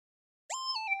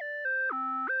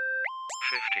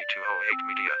5208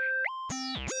 Media.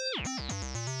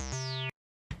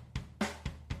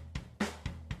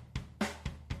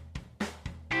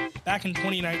 Back in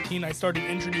 2019, I started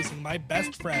introducing my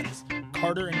best friends,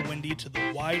 Carter and Wendy, to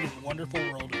the wide and wonderful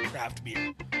world of craft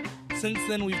beer. Since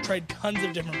then, we've tried tons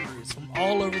of different brews from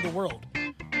all over the world.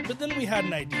 But then we had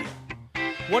an idea.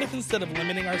 What if instead of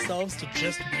limiting ourselves to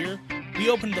just beer, we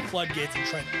opened the floodgates and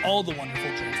tried all the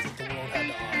wonderful drinks that the world had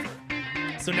to offer?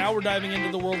 So now we're diving into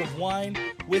the world of wine,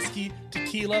 whiskey,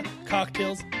 tequila,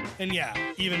 cocktails, and yeah,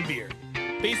 even beer.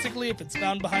 Basically, if it's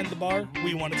found behind the bar,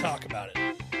 we want to talk about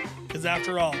it. Because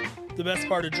after all, the best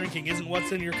part of drinking isn't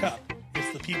what's in your cup,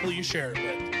 it's the people you share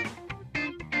it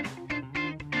with.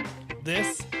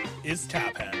 This is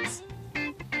Tapheads.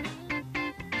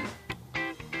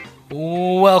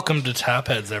 Welcome to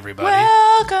Tapheads, everybody.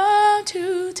 Welcome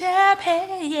to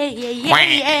Tapheads.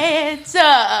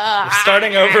 We're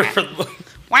starting over for...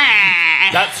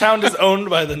 That sound is owned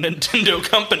by the Nintendo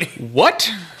company. What?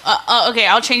 Okay,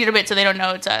 I'll change it a bit so they don't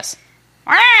know it's us.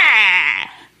 Now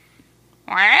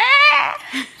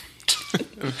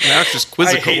it's just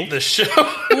quizzical. I hate this show.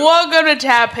 Welcome to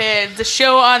Tapheads, the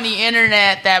show on the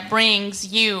internet that brings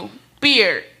you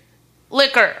beer,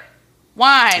 liquor,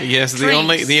 wine. Yes,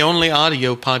 drinks. the only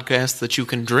audio podcast that you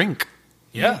can drink.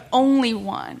 Yeah. Only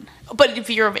one. But if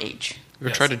you're of age. You ever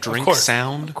Yes, try to of drink course.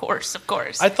 sound? Of course.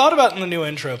 I thought about in the new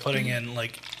intro putting in,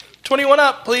 like, 21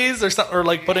 up, please, or something, or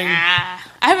like putting... I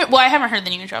haven't heard the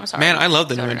new intro, I'm sorry. Man, I love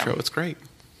the So new I don't intro. know. It's great.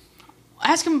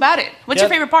 Ask him about it. What's Yeah, your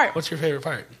favorite part? What's your favorite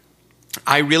part?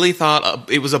 I really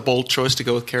thought it was a bold choice to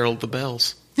go with Carol of the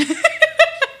Bells.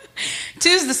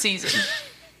 'Tis the season.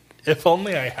 If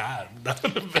only I had. That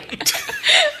would have been...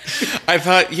 I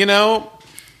thought,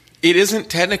 it isn't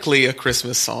technically a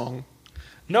Christmas song.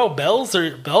 No, bells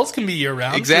can be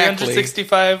year-round. Exactly.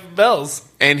 365 bells.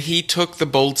 And he took the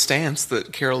bold stance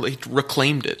that he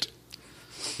reclaimed it.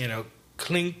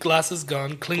 Clink glasses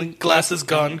gone, clink glasses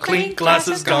gone, clink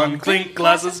glasses gone, clink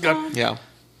glasses gone. Yeah.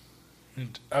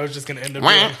 And I was just gonna end up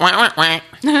Wah, doing. wah, wah, wah.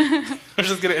 I was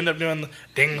just gonna end up doing the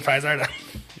ding fries are done.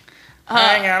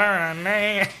 I gotta run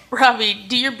now. Robbie,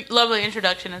 do your lovely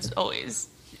introduction as always.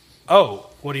 Oh,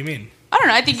 what do you mean? I don't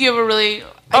know. I think you have a really...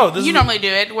 This you is normally do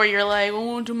it where you're like,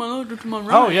 oh, to my left or to my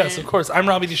right. Oh, yes, of course. I'm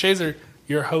Robbie DeShazer,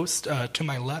 your host. To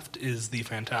my left is the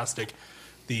fantastic,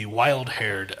 the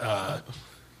wild-haired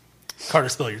Carter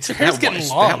Spilliard. Your hair's getting It's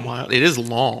long. that wild. It is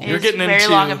long. It's getting very into-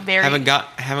 long and very... Haven't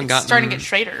gotten starting to get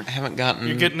straighter. Haven't gotten.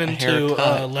 You're getting a into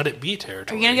haircut. Let It Be Are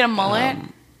territory. you going to get a mullet?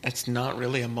 It's not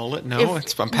really a mullet. No,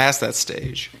 I'm past that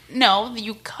stage. No,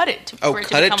 you cut it. Oh,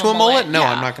 cut it become to a mullet? No,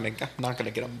 Yeah. I'm not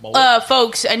gonna get a mullet.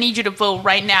 Folks, I need you to vote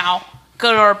right now.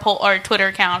 Go to our Twitter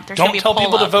account. There's Don't gonna be a tell poll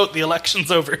people to up. vote. The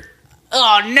election's over.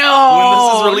 Oh,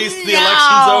 no. When this is released, the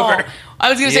election's over. I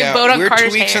was going to say vote on we're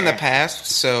Carter's 2 weeks hair. in the past,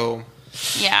 so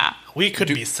Yeah. We could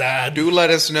be sad. do let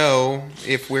us know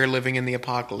if we're living in the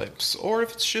apocalypse or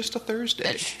if it's just a Thursday.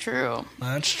 That's true.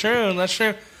 That's true. That's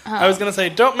true. I was gonna say,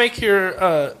 don't make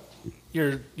your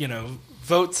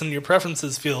votes and your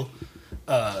preferences feel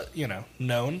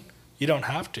known. You don't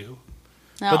have to.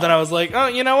 No. But then I was like, oh,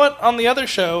 you know what? On the other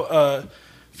show,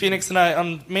 Phoenix and I,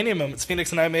 on Mania Moments,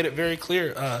 Phoenix and I made it very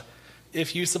clear.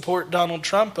 If you support Donald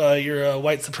Trump, you're a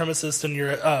white supremacist and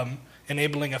you're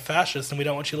enabling a fascist, and we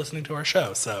don't want you listening to our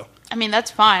show. So I mean,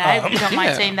 that's fine. I don't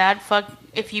mind yeah. saying that. Fuck,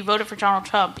 if you voted for Donald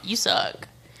Trump, you suck.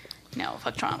 No,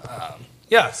 fuck Trump.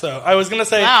 yeah. So I was gonna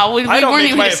say, Wow, we I don't weren't make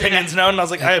even my gonna say opinions that. known. And I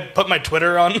was like, I put my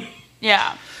Twitter on.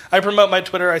 Yeah. I promote my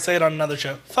Twitter. I say it on another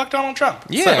show. Fuck Donald Trump.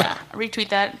 Yeah. So, Yeah. Retweet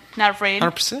that. Not afraid.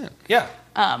 100%. yeah.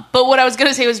 But what I was going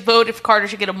to say was vote if Carter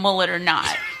should get a mullet or not.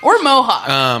 Or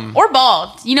mohawk. Or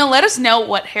bald. Let us know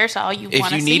what hairstyle you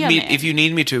want to see him in. If you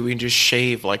need me to, we can just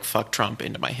shave like fuck Trump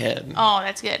into my head. Oh,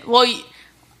 that's good. Well,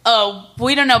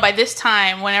 we don't know. By this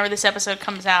time, whenever this episode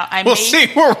comes out, We'll see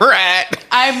where we're at.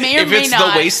 I may or if may it's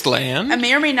not. the wasteland. I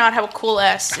may or may not have a cool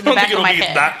S in I the don't back think of it'll my be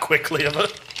head. that quickly of a.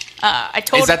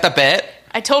 Is that the bet?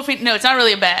 No, it's not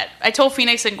really a bet. I told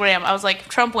Phoenix and Graham, I was like, if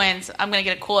Trump wins, I'm going to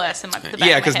get a cool S in the back of my head.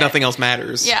 Yeah, because nothing else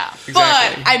matters. Yeah, exactly.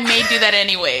 but I may do that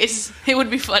anyways. It would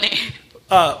be funny.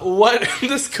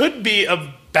 This could be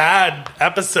a bad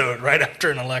episode right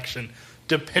after an election,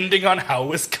 depending on how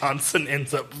Wisconsin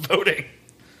ends up voting.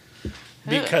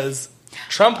 Because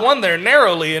Trump won there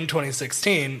narrowly in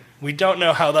 2016. We don't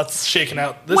know how that's shaken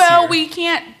out this year. We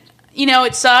can't.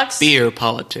 It sucks. Beer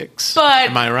politics. But-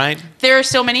 am I right? There are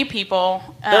so many people.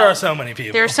 There are so many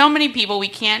people. There are so many people. We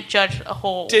can't judge a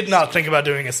whole. Did not think about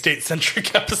doing a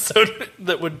state-centric episode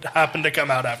that would happen to come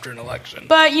out after an election.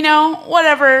 But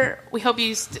whatever. We hope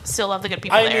you still love the good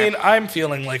people I there. mean, I'm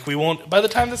feeling like we won't. By the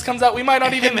time this comes out, we might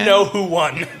not even know who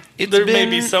won. there may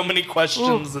be so many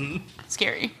questions and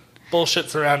scary bullshit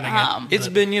surrounding it. It's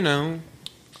been,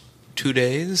 2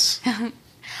 days.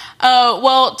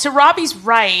 Well, to Robbie's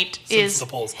right Since is the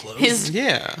polls closed.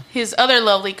 his other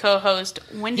lovely co-host,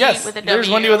 Wendy Yes, with a W. there's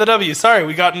Wendy with a W. Sorry,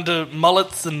 we got into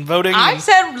mullets and voting. I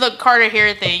said the Carter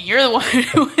hair thing. You're the one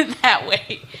who went that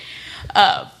way.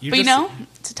 But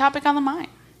it's a topic on the mind.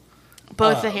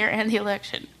 Both the hair and the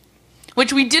election.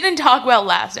 Which we didn't talk about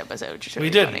last episode. Which is really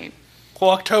We didn't. funny.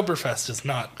 Well, Oktoberfest is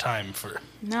not time for...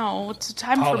 No, it's a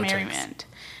time Politics. for merriment.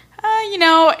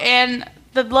 And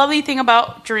the lovely thing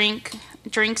about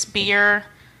drinks, beer,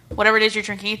 whatever it is you're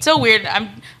drinking, it's so weird. I'm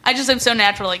so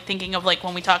natural, like thinking of like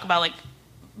when we talk about like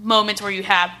moments where you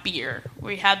have beer,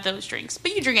 where you have those drinks,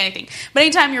 but you drink anything. But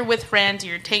anytime you're with friends,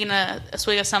 you're taking a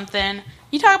swig of something,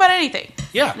 you talk about anything.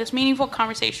 Yeah. There's meaningful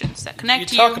conversations that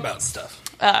connect You talk about stuff.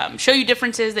 show you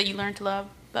differences that you learn to love.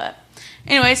 But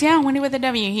anyways, Wendy with a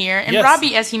W here. And Yes.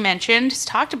 Robbie, as he mentioned, has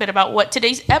talked a bit about what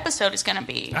today's episode is going to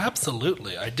be.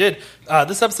 Absolutely, I did.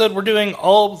 This episode, we're doing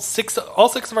all six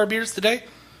of our beers today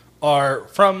are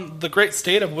from the great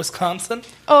state of Wisconsin.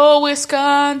 Oh,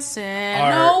 Wisconsin.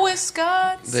 Oh,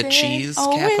 Wisconsin. The cheese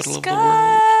oh, capital of the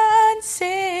world.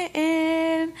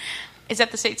 Wisconsin. Is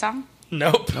that the state song?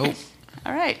 Nope. Nope.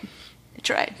 All right. I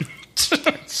tried.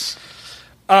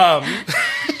 I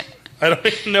don't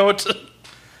even know what to...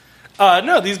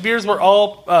 no, these beers were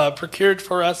all procured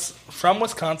for us from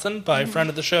Wisconsin by a friend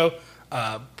of the show,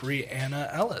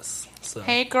 Brianna Ellis. So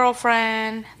Hey,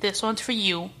 girlfriend. This one's for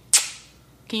you.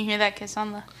 Can you hear that kiss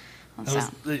on the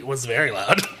sound? it was very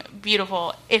loud.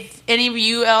 Beautiful. If any of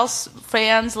you else,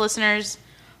 fans, listeners,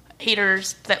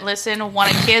 haters that listen,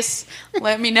 want to kiss,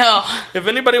 let me know. If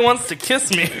anybody wants to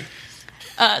kiss me,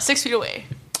 6 feet away.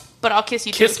 But I'll kiss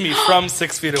you kiss through. me from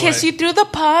 6 feet away. Kiss you through the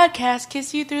podcast.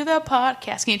 Kiss you through the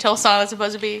podcast. Can you tell what song it's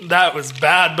supposed to be? That was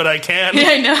bad, but I can.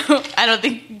 I know. I don't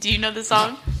think. Do you know the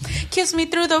song? Kiss me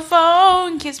through the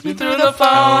phone. Kiss me through the phone.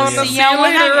 I'll see you when I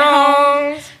later get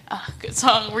home. on. Good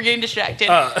song. We're getting distracted.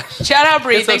 Shout out,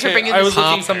 Bree. It's Thanks for okay. bringing I this was up.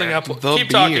 looking something up. The Keep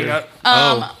beer.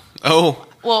 talking.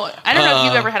 Well, I don't know if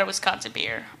you've ever had a Wisconsin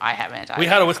beer. I haven't. We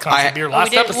had a Wisconsin beer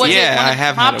last we did? episode. Was it Yeah, one I of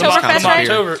have had a Moptoberfest, Wisconsin right?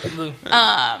 beer.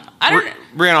 I don't.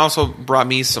 Brianna also brought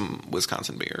me some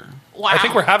Wisconsin beer. Wow. I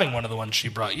think we're having one of the ones she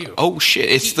brought you. Oh, shit.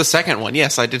 It's the second one.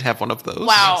 Yes, I did have one of those.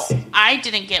 Wow. I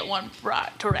didn't get one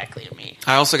brought directly to me.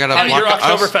 I also got a Your block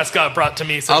of... Oktoberfest got brought to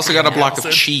me. So I also got a block of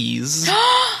episode. cheese.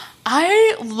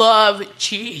 I love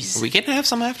cheese. We can have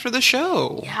some after the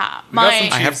show. Yeah. got some I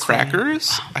cheese. have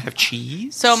crackers. I have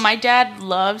cheese. So my dad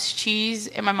loves cheese,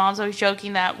 and my mom's always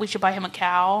joking that we should buy him a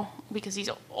cow because he's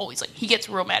always like, he gets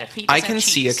real mad if he doesn't I can have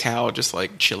see a cheese. cow just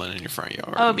like chilling in your front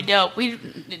yard. Oh, it'd be dope.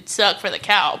 It'd suck for the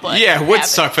cow, but Yeah, it would have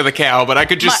suck for the cow, but I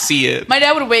could just see it. My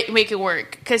dad would make it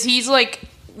work because he's like,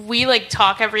 we like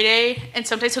talk every day, and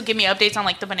sometimes he'll give me updates on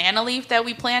like the banana leaf that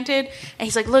we planted, and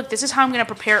he's like, look, this is how I'm going to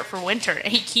prepare it for winter,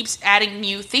 and he keeps adding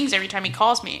new things every time he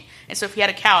calls me. And so if he had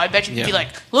a cow, I bet you he'd be Yeah. like,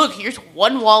 look, here's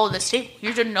one wall of the stable,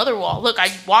 here's another wall, look, I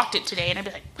walked it today, and I'd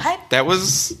be like, what? That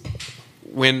was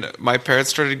when my parents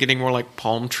started getting more like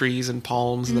palm trees and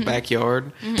palms in the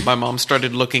backyard. My mom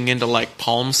started looking into like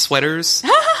palm sweaters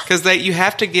because you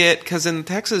have to get, because in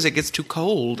Texas it gets too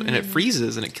cold and it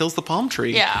freezes and it kills the palm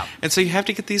tree. Yeah. And so you have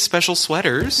to get these special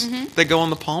sweaters that go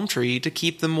on the palm tree to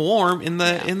keep them warm in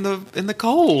the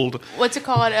cold. What's it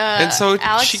called? And so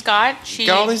Alex she Scott.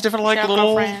 got all these different like shout out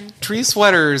little girlfriend. tree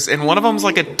sweaters, and one of them's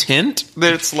like a tent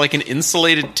that's like an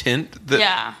insulated tent that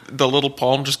Yeah. the little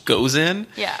palm just goes in.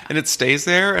 Yeah. And it stays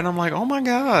there, and I'm like, oh my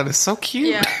god, it's so cute.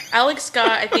 Yeah, Alex Scott,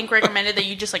 I think, recommended that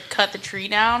you just like cut the tree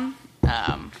down.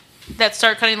 That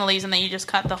start cutting the leaves, and then you just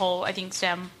cut the whole, I think,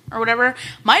 stem or whatever.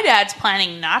 My dad's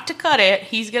planning not to cut it.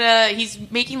 He's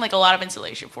making like a lot of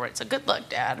insulation for it. So good luck,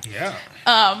 Dad. Yeah.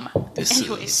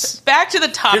 Anyways, is back to the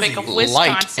topic fizzy. of light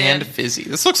Wisconsin. and fizzy.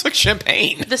 This looks like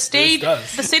champagne. The state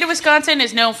does. of Wisconsin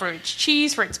is known for its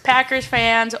cheese, for its Packers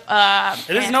fans. It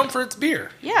is and- known for its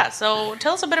beer. Yeah, so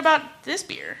tell us a bit about this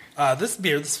beer.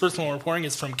 This first one we're pouring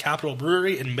is from Capital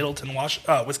Brewery in Middleton,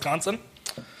 Wisconsin.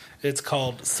 It's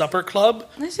called Supper Club.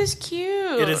 This is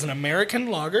cute. It is an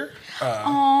American lager.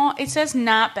 Aw, it says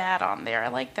not bad on there. I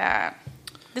like that.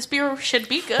 This beer should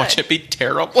be good. Watch it be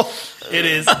terrible. It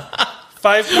is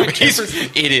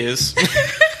 5.2%. It is.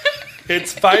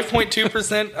 It's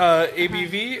 5.2%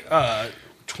 ABV,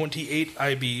 28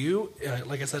 IBU.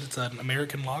 Like I said, it's an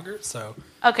American lager, so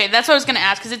Okay, that's what I was going to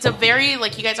ask, because it's a very,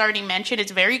 like you guys already mentioned,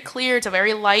 it's very clear, it's a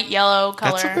very light yellow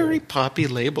color. That's a very poppy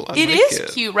label. I It like is it.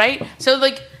 cute, right? So,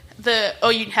 like,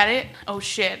 you had it? Oh,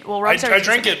 shit. Well, I Rob's already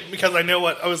drank it because I know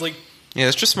what I was like. Yeah,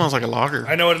 this just smells like a lager.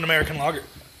 I know what an American lager.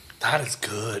 That is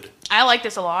good. I like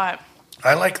this a lot.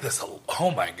 I like this.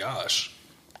 Oh my gosh.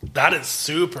 That is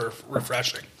super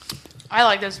refreshing. I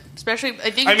like this, especially.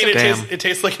 I think. I mean, Damn. it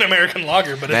tastes like an American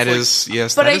lager, but That it's is,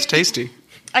 yes, But that I- is tasty.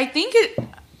 I think it.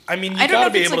 I mean, you I don't know got to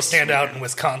if be it's, able like, to stand out in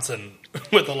Wisconsin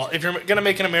with a lot. If you're going to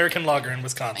make an American lager in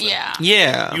Wisconsin, Yeah.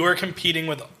 Yeah. you are competing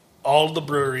with all the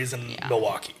breweries in Yeah.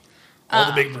 Milwaukee. All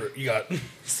the big breweries. You got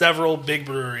several big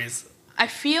breweries. I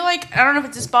feel like I don't know if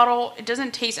it's this bottle. It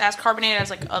doesn't taste as carbonated as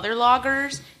like other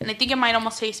lagers, and I think it might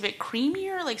almost taste a bit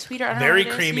creamier, like sweeter. I don't Very know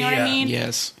what it is, creamy, You know what I yeah. mean?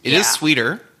 Yes. It is Yeah.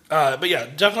 sweeter. But yeah,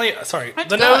 definitely. Sorry, That's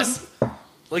the good. nose,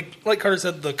 like Carter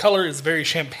said, the color is very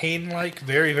champagne-like,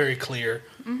 very very clear.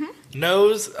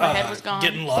 Nose, My head was gone.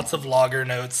 getting lots of lager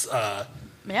notes. Yeah,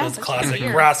 Those that's classic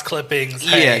weird. grass clippings.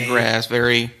 Yeah, hay. grass.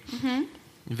 Very,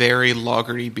 very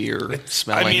lagery beer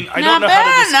smelling. I mean, I not don't know how to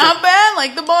bad, describe. not bad.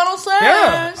 Like the bottle says.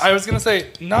 Yeah, I was gonna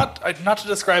say not to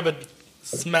describe a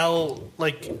smell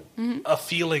like a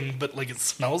feeling, but like it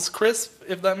smells crisp.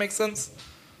 If that makes sense.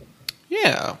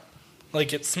 yeah.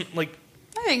 Like it's like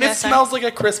I think it that's smells like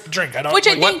a crisp drink. I don't. Which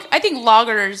I like, think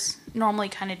lagers normally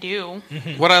kind of do.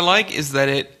 What I like is that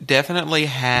it definitely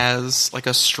has like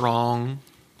a strong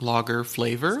lager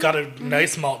flavor. got a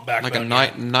nice malt Like backbone.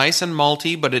 a nice and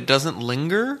malty, but it doesn't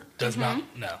linger. Does not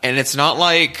no, And it's not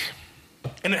like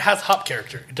and it has hop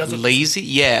character. It doesn't. lazy.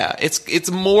 Yeah,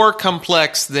 it's more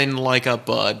complex than like a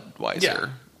Budweiser. Yeah.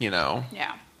 You know.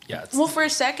 Yeah. Yeah, it's, Well, for a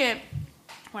second,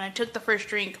 when I took the first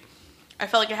drink, I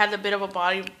felt like it had a bit of a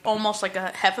body, almost like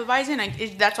a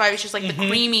Hefeweizen. That's why it was just like the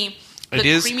creamy. It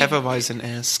is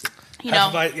Hefeweizen-esque. You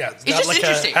know, yeah, it's it's got just like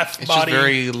interesting. a half It's body. just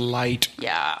very light.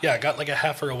 Yeah. Yeah, got like a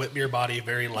half or a whip beer body,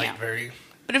 very light, Yeah. very.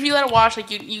 But if you let it wash, like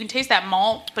you can taste that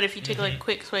malt. But if you take like a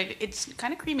quick swig, it's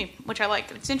kind of creamy, which I like.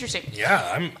 It's interesting.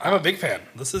 Yeah, I'm a big fan.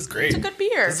 This is great. It's a good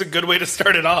beer. This is a good way to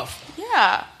start it off.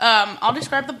 Yeah. I'll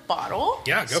describe the bottle.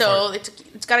 Yeah, go so for it.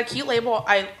 it's got a cute label.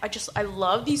 I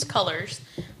love these colors.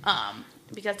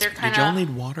 Because they're kind Did y'all of.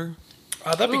 need water?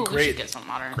 That'd be We should great. get some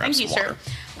water. Grab Thank you, some sir.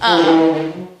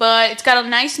 water. But it's got a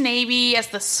nice navy as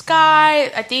the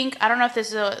sky. I don't know if this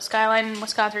is a skyline in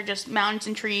Wisconsin or just mountains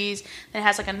and trees. And it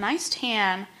has like a nice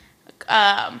tan.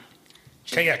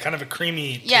 Okay, yeah, kind of a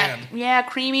creamy Yeah, tan. yeah,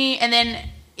 creamy. And then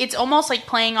it's almost like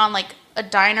playing on like a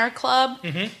diner club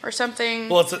or something.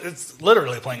 Well, it's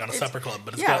literally playing on a supper club,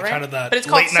 but it's got kind of that But it's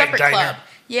called late night Supper diner. Club.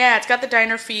 Yeah, it's got the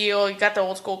diner feel. You got the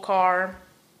old school car.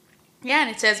 Yeah,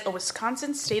 and it says a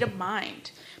Wisconsin state of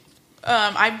mind.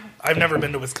 I've never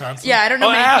been to Wisconsin. I don't know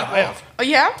Oh, many I have, people. I have, Oh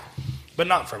yeah, but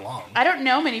not for long. I don't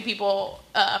know many people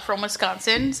from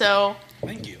Wisconsin, so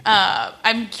Thank you.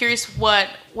 I'm curious what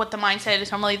the mindset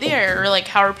is normally there, or like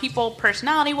how are people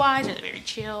personality wise? Are they very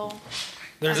chill?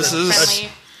 There's This a, is-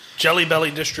 Friendly? Jelly Belly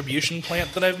distribution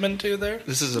plant that I've been to there.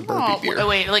 This is a burpee Oh, beer.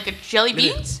 wait, like a jelly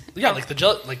beans? Yeah, like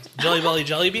Jelly Belly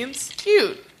jelly beans.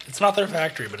 Cute. It's not their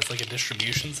factory, but it's like a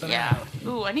distribution center. Yeah.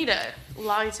 Ooh, I need a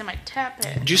log in my tap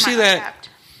it. Did you see that?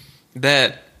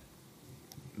 That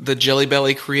the Jelly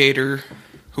Belly creator,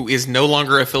 who is no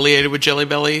longer affiliated with Jelly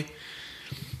Belly,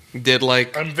 did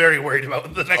like I'm very worried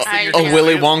about the next thing I- you're a going to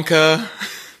Willy do. Wonka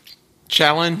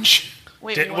challenge.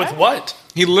 Wait, With what?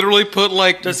 He literally put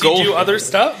like Does gold. he do other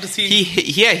stuff? Does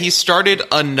He started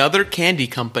another candy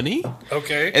company,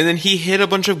 Okay. and then he hit a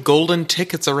bunch of golden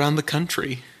tickets around the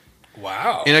country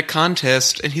Wow. in a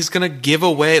contest, and he's gonna give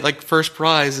away like first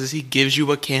prize is he gives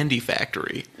you a candy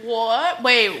factory. What?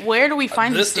 Wait, where do we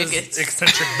find This these is tickets?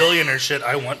 eccentric billionaire shit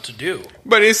I want to do.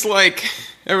 But it's like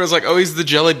everyone's like, oh, he's the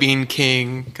Jelly Bean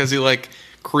King because he like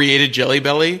created Jelly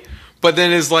Belly, but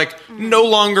then is like no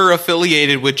longer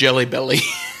affiliated with Jelly Belly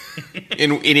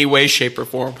in any way, shape, or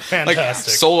form. Like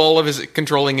Fantastic. sold all of his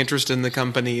controlling interest in the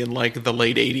company in like the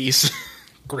late '80s.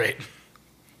 Great.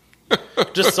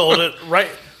 Just sold it right.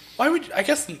 Why would I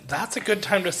guess that's a good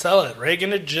time to sell it?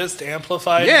 Reagan had just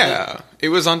amplified. Yeah, it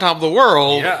was on top of the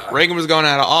world. Yeah. Reagan was going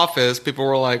out of office. People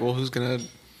were like, well, who's gonna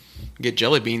get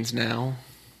jelly beans now?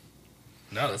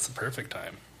 No, that's the perfect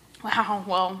time. Wow.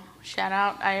 Well, shout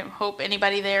out. I hope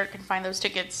anybody there can find those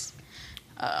tickets.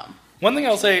 One thing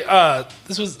I'll say,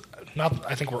 this was not.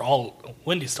 I think we're all.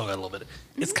 Wendy still got a little bit.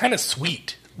 It's kind of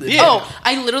sweet. Yeah. Oh,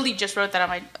 I literally just wrote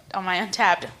that on my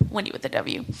Untapped Wendy with the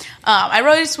W. I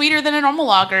wrote it sweeter than a normal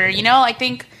lager. You know, I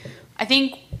think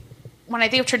when I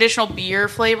think of traditional beer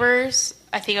flavors,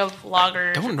 I think of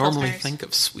lager. I don't normally think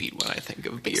of sweet when I think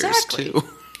of beers Exactly. too.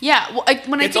 Yeah, well,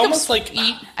 when I It's think of almost like-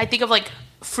 sweet, I think of like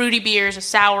fruity beers, a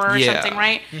sour or Yeah. something,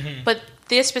 right? But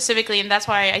this specifically, and that's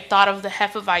why I thought of the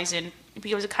Hefeweizen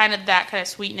because it's kind of that kind of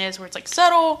sweetness where it's like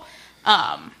subtle.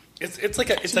 It's like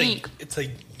a. It's unique. a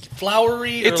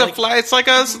flowery. It's or it's like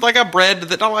a bread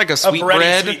that not like a sweet bready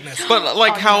bread, sweetness. but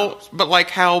like Oh,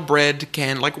 how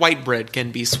white bread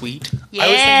can be sweet. Yeah, I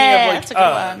was thinking of that's a good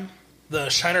one. the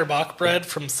Shiner Bach bread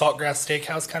from Saltgrass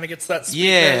Steakhouse kind of gets that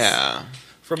sweetness Yeah.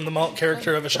 from the malt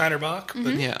character of a Shiner Bach.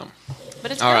 But Yeah.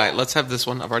 But it's All good. right, let's have this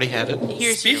one. I've already had it.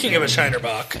 Here's speaking of a Shiner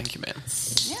Bach, Thank you, man.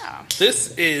 yeah.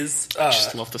 this is I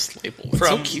just love this label. It's so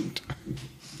from- cute.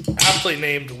 aptly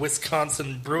named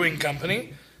Wisconsin Brewing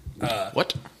Company.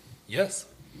 What? Yes.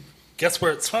 Guess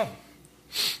where it's from?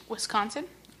 Wisconsin.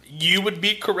 You would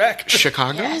be correct.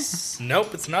 Chicago? Yes.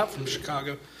 Nope, it's not from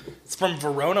Chicago. It's from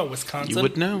Verona, Wisconsin. You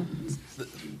would know.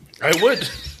 I would.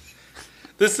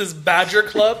 This is Badger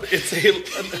Club. It's a. Cute.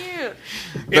 The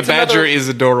It's badger another- is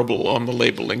adorable on the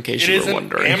label, in case It you is were an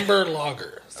wondering. amber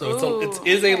lager. So Ooh, it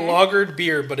is a lagered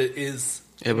beer, but it is.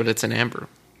 Yeah, but it's an amber.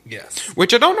 Yes.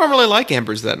 Which I don't normally like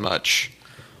ambers that much.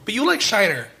 But you like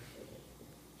Shiner,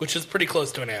 which is pretty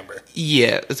close to an amber.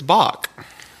 Yeah, it's Bach.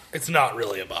 It's not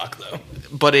really a Bach, though.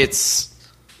 But it's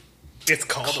It's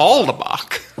called. called a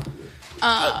Bach.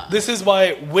 This is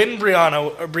why when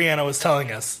Brianna was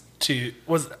telling us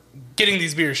was getting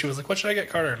these beers, she was like, "What should I get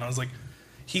Carter?" And I was like,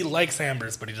 "He likes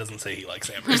ambers, but he doesn't say he likes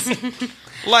ambers."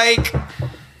 Like,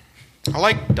 I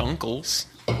like Dunkels.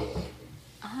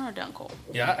 Oh, Dunkel.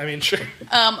 Yeah, I mean, sure.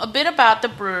 A bit about the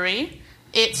brewery.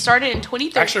 It started in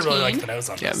 2013. I actually really like the nose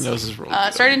on Yeah, this. the nose is really It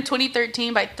good. started in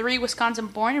 2013 by 3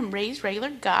 Wisconsin-born and raised regular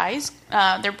guys.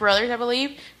 They're brothers, I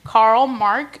believe. Carl,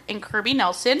 Mark, and Kirby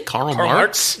Nelson. Karl Karl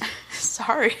Marx.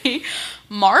 Sorry.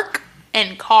 Mark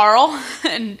and Carl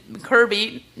and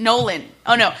Kirby Nolan.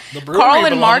 Oh, no. The brewery Carl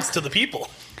and belongs Mark. to the people.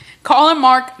 Carl and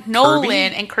Mark Nolan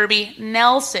Kirby? and Kirby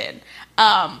Nelson.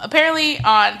 Apparently,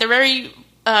 they're very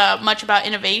much about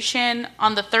innovation.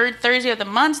 On the third Thursday of the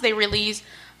month, they release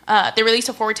a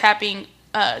 4-tapping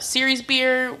series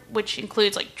beer, which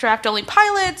includes like draft-only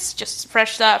pilots, just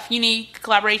fresh stuff, unique,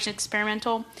 collaboration,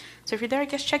 experimental. So if you're there, I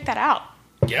guess check that out,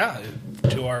 Yeah,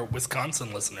 to our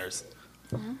Wisconsin listeners.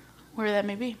 where that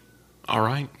may be. All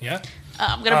right. Yeah.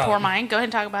 I'm going to pour mine. Go ahead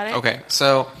and talk about it. Okay,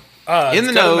 so It's in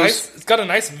the got a nose, it's got a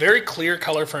nice, very clear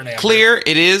color for an amber. clear,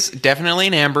 it is definitely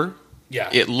an amber. Yeah.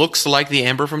 It looks like the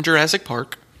amber from Jurassic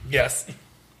Park. Yes.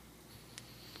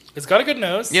 It's got a good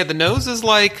nose. Yeah, the nose is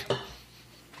like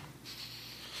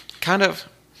kind of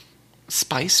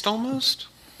spiced almost.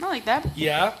 Not like that.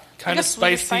 Yeah, kind a of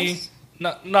sweeter spicy. spice?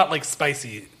 Not like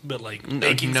spicy, but like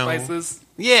baking no. spices.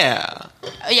 Yeah.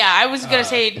 Yeah, I was going to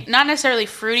say not necessarily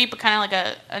fruity, but kind of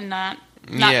like a not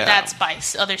Yeah. that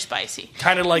spice, other spicy.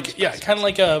 Kind of like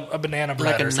a banana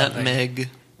bread Like a or something. nutmeg.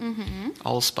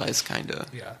 Allspice kind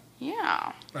of. Yeah.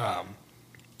 Yeah.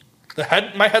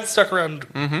 My head stuck around.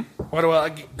 What do I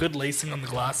get? Good lacing on the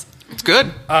glass. It's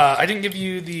good. I didn't give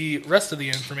you the rest of the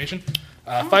information.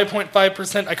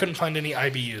 5.5%. I couldn't find any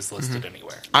IBUs listed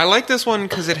anywhere. I like this one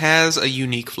because it has a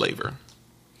unique flavor.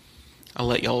 I'll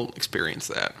let y'all experience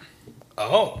that.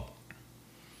 Oh.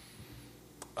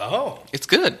 It's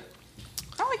good.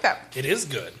 I like that. It is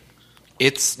good.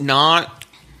 It's not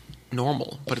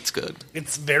normal, but it's good.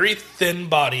 It's very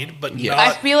thin-bodied, but Yeah. I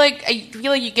not. feel like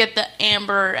you get the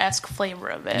amber-esque flavor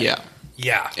of it. Yeah.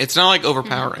 Yeah, It's not like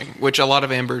overpowering, which a lot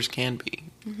of ambers can be.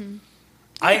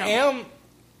 I am.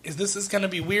 This is going to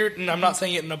be weird, and I'm not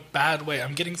saying it in a bad way.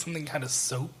 I'm getting something kind of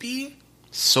soapy.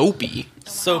 Soapy.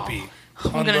 Soapy.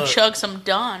 I'm gonna chug some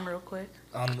Dawn real quick.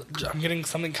 I'm getting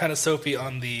something kind of soapy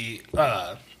on the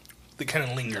that kind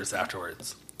of lingers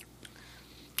afterwards.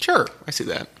 Sure, I see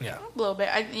that. Yeah, A little bit.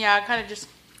 It kind of just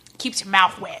keeps your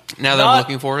mouth wet. Now that I'm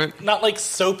looking for it. not like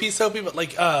soapy, but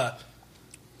like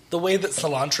the way that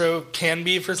cilantro can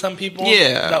be for some people.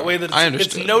 Yeah, that way that I it's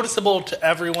understood. noticeable to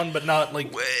everyone, but not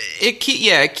like It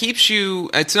keeps you.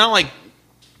 It's not like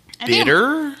I think-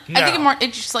 bitter. I think No.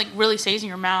 it just like really stays in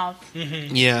your mouth.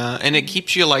 Yeah, and it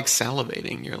keeps you like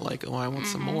salivating. You're like, oh, I want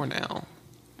some more now.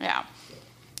 Yeah.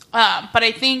 But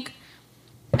I think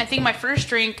my first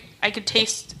drink, I could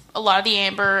taste a lot of the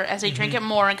amber. As I drink it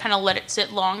more and kind of let it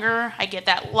sit longer, I get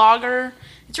that lager.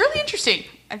 It's really interesting.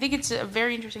 I think it's a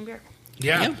very interesting beer.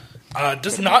 yeah.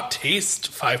 Does not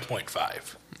taste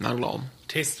 5.5. Not at all.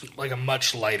 Tastes like a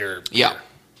much lighter beer. Yeah.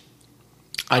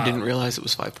 I didn't realize it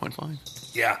was 5.5.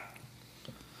 Yeah.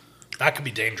 That could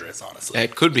be dangerous, honestly.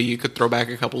 It could be. You could throw back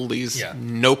a couple of these. Yeah.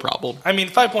 No problem. I mean,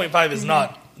 5.5 is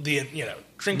not the,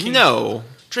 drinking. No.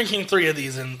 Drinking 3 of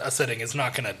these in a sitting is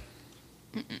not going to,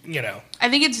 I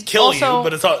think it's kill also, you,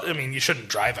 but it's all, you shouldn't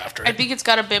drive after it. I think it's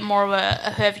got a bit more of a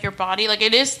heavier body. Like,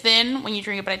 it is thin when you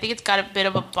drink it, but I think it's got a bit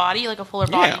of a body, like a fuller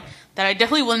body, Yeah. that I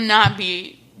definitely will not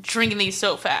be drinking these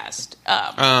so fast.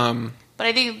 But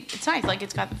I think it's nice. Like,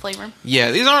 it's got the flavor. Yeah,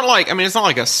 these aren't like, it's not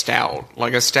like a stout.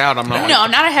 Like a stout, I'm not No,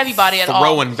 not a heavy body at all.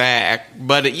 throwing back.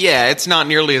 But it's not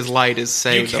nearly as light as,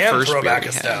 say, you the can first throw beer back we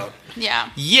a had. stout. Yeah.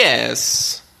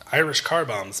 Yes. Irish car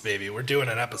bombs, baby. We're doing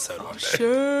an episode one day.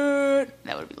 Shit.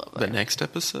 That would be lovely. The next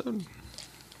episode?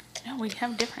 No, we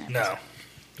have different. No,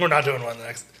 we're not doing one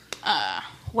next.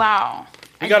 Wow.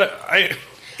 We gotta.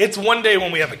 It's one day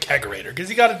when we have a kegerator because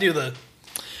you got to do the.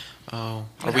 Oh,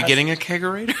 are we getting a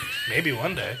kegerator? Maybe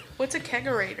one day. What's a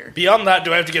kegerator? Beyond that,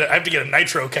 do I have to get? I have to get a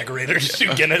nitro kegerator to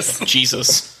do Guinness.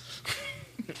 Jesus.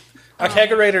 A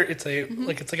kegerator. It's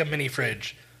it's like a mini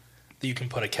fridge that you can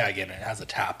put a keg in. It has a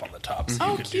tap on the top,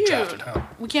 so you could do draft at home.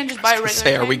 We can't just buy a regular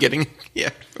Say, are we keg? getting? Yeah.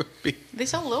 They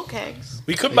sell little kegs.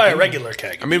 We could buy a regular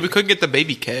keg. I mean, we could get the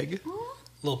baby keg.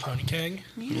 Little pony keg.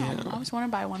 Yeah, I always want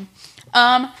to buy one.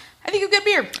 I think a good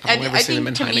beer. I've never seen them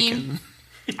in to me, Heineken.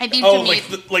 I think Oh, to me,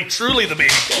 like truly the baby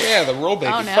keg. Yeah, the roll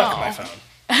baby. Oh, no. Fuck my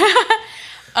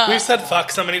phone. We've said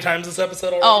fuck so many times this episode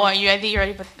already. oh, I think you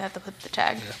already have to put the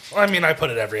tag. Well, I mean, I put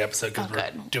it every episode because Oh, we're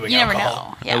good. doing You never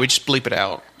alcohol. know. Yeah. We just bleep it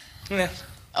out. Yeah.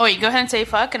 Oh wait, go ahead and say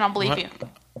fuck, and I'll believe What? you.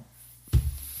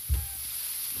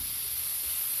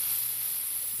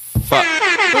 Fuck.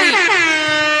 Bleep.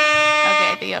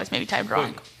 Okay, I think that was maybe typed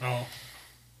wrong. Oh.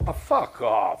 Fuck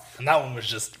off. And that one was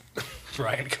just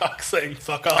Brian Cox saying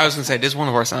fuck off. I was gonna say, this is one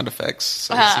of our sound effects,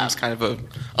 so it seems kind of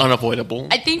unavoidable.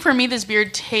 I think for me, this beer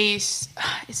tastes.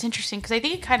 It's interesting because I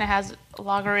think it kind of has a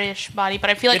lagerish body, but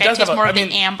I feel like It I does taste have a- more I of the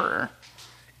mean- amber.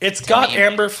 It's got me.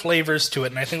 amber flavors to it,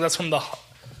 and I think that's from the.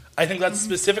 I think that's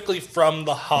specifically from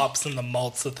the hops and the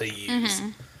malts that they use.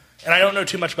 And I don't know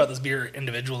too much about this beer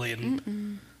individually,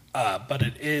 and but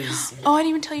it is. Oh, I didn't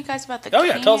even tell you guys about the can. Oh,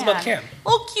 yeah, tell us about the can.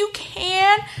 Little cute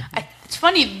can. It's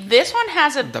funny, this one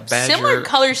has a The Badger similar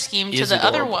color scheme to Is the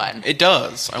other adorable. one. It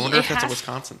does. I wonder It if that's a has-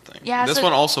 Wisconsin thing. Yeah, This so-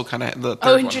 one also kind of. The third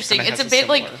Oh, one interesting. kinda It's a has bit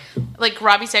similar- like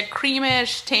Robbie said,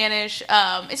 creamish, tannish.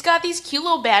 It's got these cute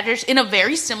little badgers in a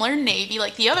very similar navy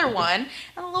like the other one.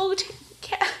 And a little the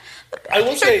I will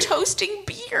badgers say- are toasting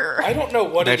beer. I don't know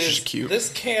what That's it is. just cute. This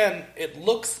can, it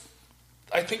looks.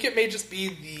 I think it may just be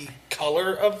the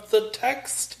color of the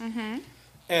text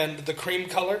and the cream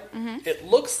color. It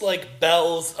looks like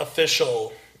Bell's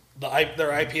official,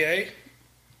 their IPA.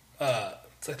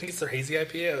 So I think it's their hazy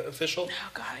IPA official. Oh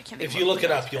god, I can't think If of you what look it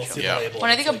the up, you'll see Yeah. the label.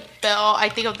 When I It's think like- of Bell, I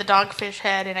think of the Dogfish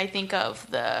Head, and I think of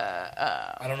the.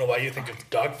 I don't know why you think of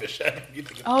Dogfish Head. You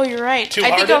think of, Oh, you're right. Two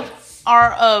I think Hearted? of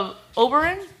our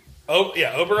Oberon. oh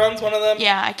yeah, Oberon's one of them.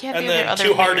 Yeah, I can't And think of then their other.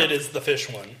 Two Hearted beer. is the fish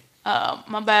one.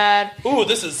 My bad. Ooh,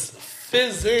 this is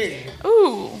fizzing.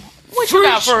 Ooh, what you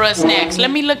got for us next?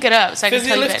 Let me look it up so I can Fizzy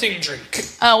tell you. lifting drink.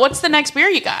 What's the next beer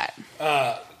you got?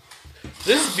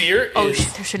 This beer Oh is.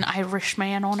 shit, there's an Irish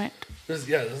man on it. This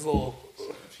little.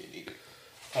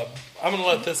 I'm gonna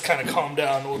let this kind of calm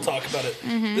down. We'll talk about it.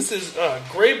 Mm-hmm. This is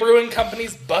Grey Brewing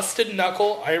Company's Busted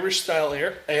Knuckle Irish Style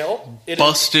Ale.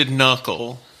 Busted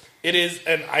Knuckle. It is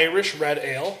an Irish red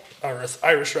ale, or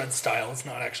Irish red style. It's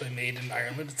not actually made in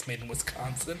Ireland. It's made in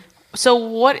Wisconsin. So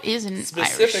what is an Irish?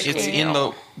 Specifically- It's in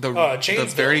ale? the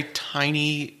Janesville. very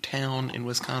tiny town in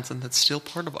Wisconsin that's still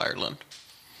part of Ireland,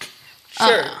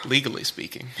 Sure. legally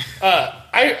speaking.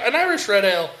 An Irish red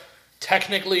ale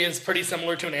technically is pretty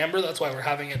similar to an amber. That's why we're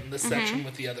having it in this section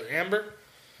with the other amber.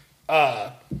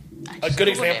 A good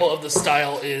example of the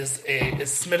style is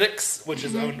Smithwick's, which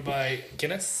is owned by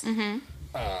Guinness.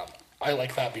 I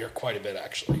like that beer quite a bit,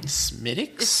 actually.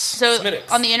 Smittix? So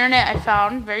Smithwick's. on the internet, I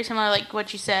found very similar, like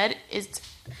what you said, is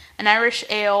an Irish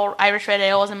ale. Irish red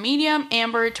ale is a medium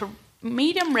amber to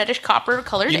medium reddish copper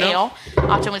colored You know- ale,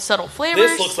 often with subtle flavors.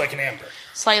 This looks like an amber.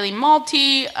 Slightly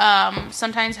malty.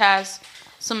 Sometimes has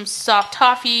some soft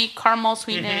toffee, caramel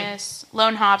sweetness,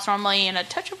 lone hops normally, and a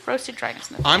touch of roasted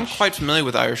dryness in the I'm finish. quite familiar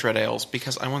with Irish red ales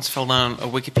because I once fell down a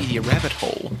Wikipedia rabbit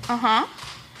hole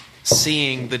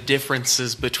seeing the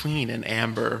differences between an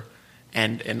amber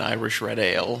and an Irish red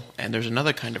ale, and there's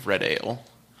another kind of red ale.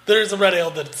 There's a red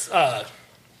ale that's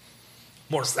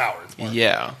more sour. It's more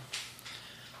Yeah.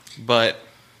 But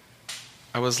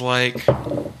I was like,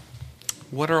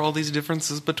 what are all these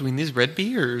differences between these red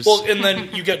beers? Well, and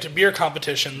then you get to beer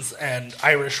competitions, and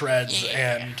Irish reds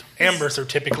Yeah. and ambers are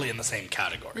typically in the same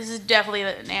category. This is definitely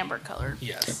an amber color.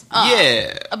 Yes.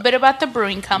 yeah. A bit about the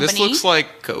brewing company. This looks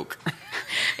like Coke.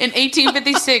 In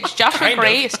 1856, Joshua Kind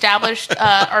Gray of. established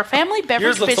our family beverage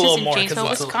Yours looks a business little in more, 'cause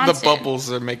Janesville, it's a- The Wisconsin. bubbles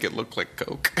that make it look like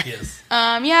Coke. Yes.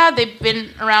 Yeah, they've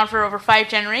been around for over 5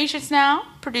 generations now,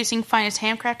 producing finest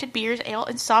handcrafted beers, ale,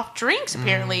 and soft drinks,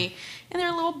 apparently, in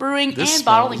their little brewing This and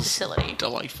bottling smells facility.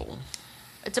 Delightful.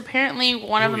 It's apparently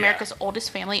one of Ooh, yeah. America's oldest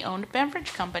family-owned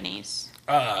beverage companies.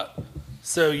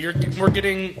 So we're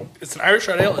getting, it's an Irish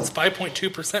red ale. It's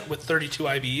 5.2% with 32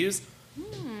 IBUs.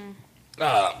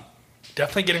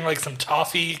 Definitely getting like some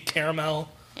toffee, caramel,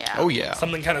 Yeah. Oh, yeah.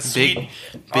 something kind of sweet Big,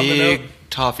 on the note. big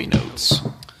toffee notes.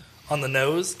 on the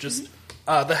nose. Just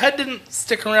the head didn't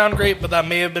stick around great, but that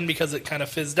may have been because it kind of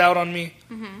fizzed out on me.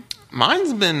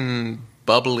 Mine's been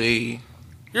bubbly,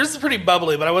 Yours is pretty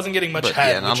bubbly, but I wasn't getting much but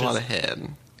head. yeah, not which a lot is- of head.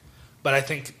 But I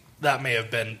think there may have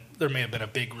been a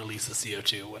big release of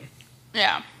CO2 when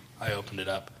Yeah. I opened it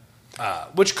up,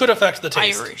 which could affect the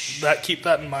taste. Irish. Keep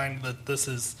that in mind. That this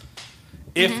is,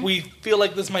 if we feel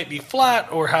like this might be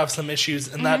flat or have some issues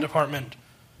in that department,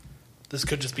 this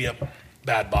could just be a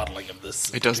bad bottling of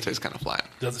this. It does taste kind of flat.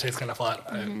 Does it taste kind of flat?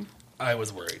 I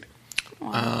was worried.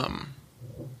 I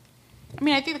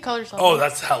mean, I think the color's lovely. Oh,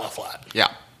 that's hella flat.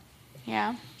 Yeah.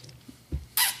 Yeah.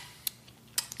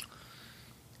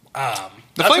 The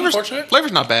That's unfortunate.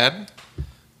 flavor's not bad.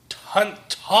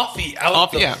 Toffee out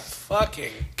Toffee, the yeah. fucking.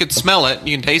 You could smell it.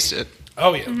 You can taste it.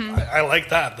 Oh yeah, I like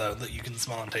that though. That you can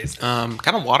smell and taste it. Kind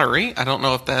of watery. I don't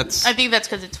know if that's I think that's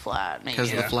because it's flat. Maybe. because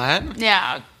of Yeah. the flat.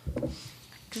 Yeah.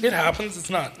 It happens. It's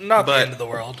not the But- end of the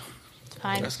world.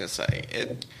 I Fine. was gonna say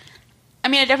it. I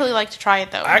mean, I definitely like to try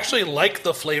it though. I actually like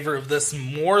the flavor of this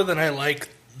more than I like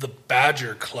the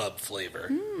Badger Club flavor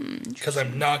because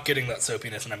I'm not getting that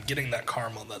soapiness and I'm getting that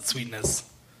caramel, that sweetness.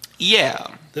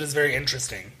 Yeah. That is very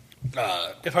interesting.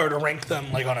 If I were to rank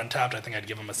them like on Untapped, I think I'd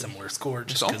give them a similar score.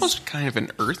 It's Just 'cause, almost kind of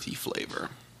an earthy flavor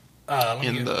let me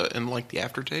in get- the like the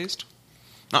aftertaste.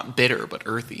 Not bitter, but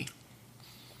earthy.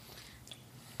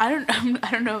 I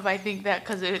don't know if I think that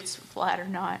because it's flat or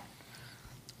not.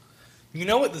 You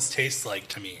know what this tastes like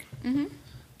to me?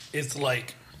 It's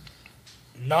like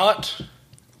not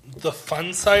the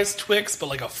fun size Twix, but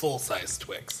like a full size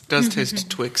Twix. Does taste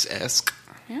Twix-esque.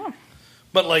 Yeah.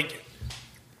 But like,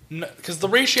 because the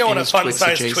ratio on It a is fun Twix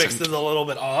size adjacent. Twix is a little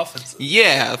bit off. It's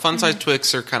Yeah, fun size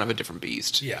Twix are kind of a different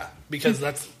beast. yeah, because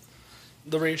that's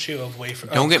the ratio of wafer.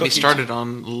 Don't get me cookie- started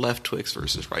on left Twix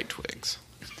versus right Twix.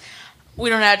 We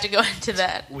don't have to go into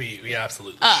that, We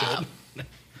absolutely Uh, should.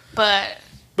 but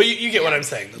But you get what I'm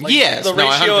saying. Like, Yes, the no,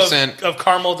 ratio 100%. of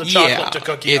caramel to chocolate Yeah, to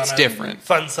cookie. it's on a different.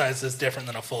 Fun size is different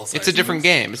than a full size. It's a different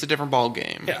game. It's a different ball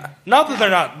game. Yeah, not that they're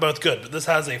not both good, but this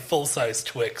has a full size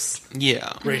Twix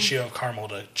Yeah. ratio of caramel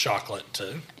to chocolate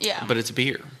to yeah. But it's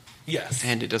beer, yes.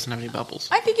 and it doesn't have any bubbles.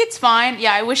 I think it's fine.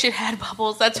 Yeah, I wish it had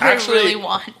bubbles. That's what Actually, I really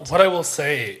want. what I will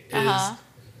say is, Uh-huh.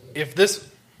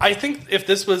 I think if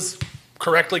this was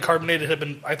correctly carbonated,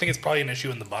 I think it's probably an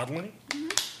issue in the bottling,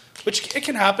 which it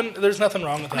can happen. There's nothing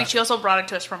wrong with that. I mean, she also brought it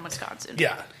to us from Wisconsin.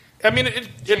 Yeah, I mean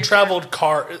it traveled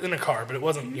in a car, but it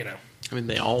wasn't I mean,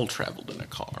 they all traveled in a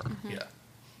car. yeah,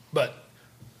 but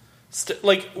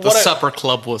like The what supper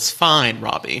club was fine,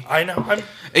 Robbie. I know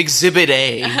Exhibit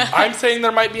A. I'm saying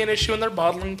there might be an issue in their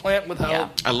bottling plant with how. Yeah.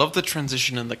 I love the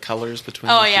transition in the colors between.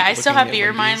 Oh the yeah, I people still looking have at beer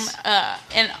in mine. Wendy's.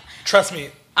 And Trust me,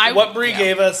 I- what Brie yeah.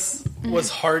 gave us was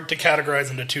hard to categorize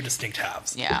into two distinct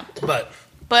halves. yeah, But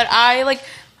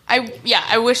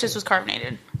I wish this was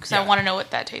carbonated because Yeah. I want to know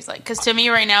what that tastes like. Because to me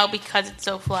right now, because it's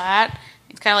so flat,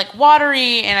 it's kind of like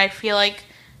watery, and I feel like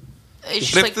it's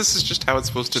just What if like this is just how it's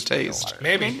supposed to taste?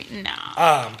 maybe. no.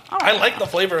 I like the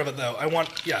flavor of it though. I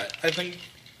think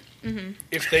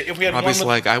if we had Robbie's one with,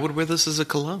 like, I would wear this as a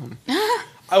cologne.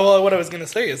 what I was gonna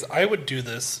say is I would do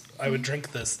this. I would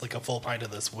drink this like a full pint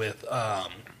of this with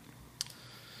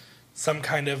some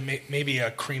kind of maybe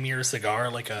a creamier cigar,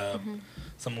 like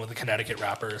something with a Connecticut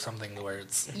wrapper or something where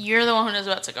it's You're the one who knows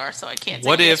about cigars, so I can't say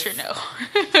What yes if-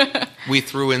 or no. We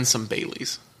threw in some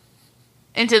Baileys.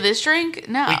 Into this drink?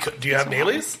 No. we could. Do you have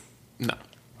Bailey's? No.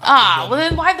 Well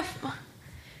then why the?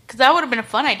 Because that would have been a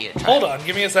fun idea to try. Hold on,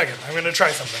 give me a second. I'm gonna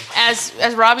try something.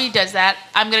 As Robbie does that,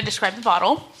 I'm going to describe the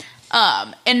bottle.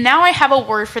 And now I have a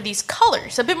word for these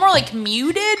colors. A bit more like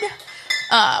muted.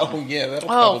 Oh yeah, that'll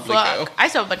Oh, probably fuck. go. I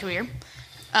still have a bunch of beer.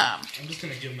 I'm just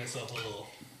gonna give myself a little.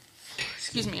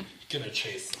 Excuse me. Gonna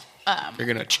chase. You're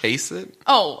gonna chase it.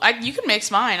 Oh, you can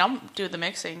mix mine. I'll do the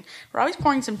mixing. Robbie's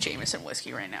pouring some Jameson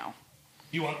whiskey right now.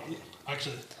 You want?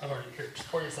 Actually, I've already here. Just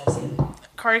pour yourself some.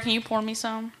 Carter, can you pour me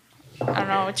some? I don't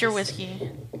know. It's your whiskey.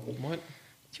 What?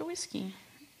 It's your whiskey.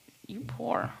 You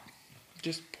pour.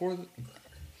 Just pour the.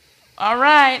 All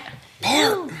right.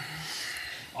 I'll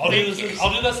do this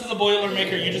as a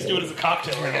Boilermaker. You just do it as a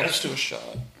cocktail. I'll just do a shot.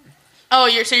 Oh,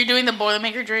 you're doing the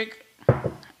Boilermaker drink?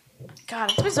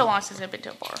 God, it's been so long since I've been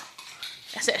to a bar.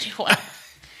 That's actually what.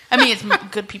 I mean, it's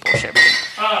good people shit.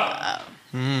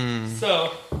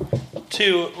 So,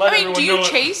 to let I mean, everyone do know,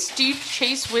 you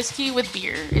chase whiskey with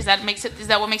beer? Is that what makes it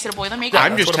a Boilermaker?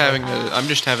 I'm that's just what I'm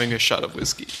just having a shot of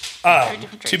whiskey. different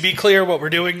to drinks. be clear, what we're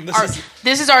doing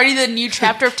This is already the new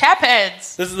chapter of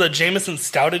Tapheads. this is the Jameson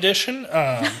Stout edition,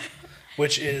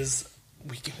 which is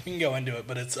we can go into it,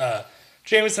 but it's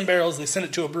Jameson barrels. They send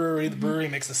it to a brewery. The brewery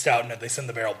makes a stout in it. They send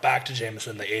the barrel back to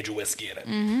Jameson. They age a whiskey in it.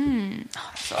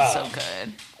 That smells so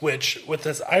good. Which, with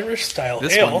this Irish style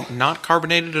This ale, one, not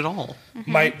carbonated at all.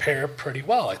 might pair pretty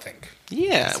well, I think.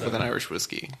 Yeah, So- with an Irish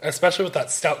whiskey. Especially with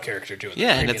that stout character to it.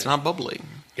 Yeah, and it's not bubbly.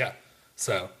 Yeah.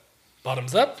 So,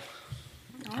 bottoms up.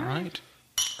 All right.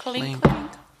 Clink, Clink.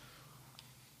 clink.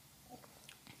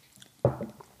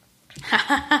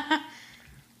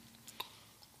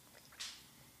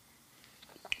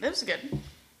 That was good.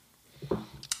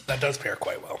 That does pair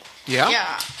quite well. Yeah?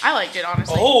 Yeah, I liked it,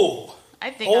 honestly. Oh! I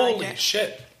think I liked Holy it.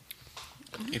 shit.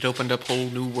 It opened up whole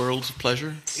new worlds of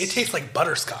pleasure. It tastes like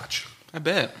butterscotch. I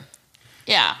bet.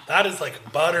 Yeah. That is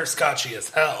like butterscotchy as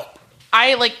hell.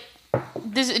 I like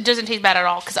this. It doesn't taste bad at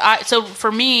all so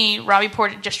for me, Robbie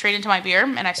poured it just straight into my beer,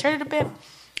 and I started a bit.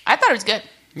 I thought it was good.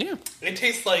 Yeah. It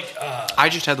tastes like I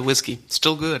just had the whiskey.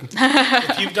 Still good.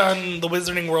 if you've done the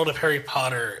Wizarding World of Harry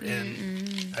Potter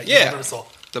in Yeah. Universal.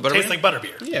 The butterbeer? Tastes like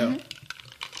butterbeer. Yeah.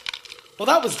 Well,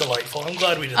 that was delightful. I'm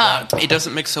glad we did that. It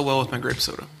doesn't mix so well with my grape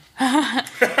soda.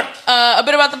 A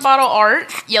bit about the bottle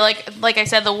art. Yeah, like I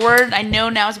said, the word I know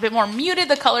now is a bit more muted.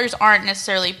 The colors aren't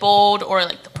necessarily bold or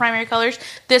like the primary colors.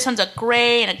 This one's a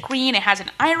gray and a green. It has an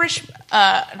Irish,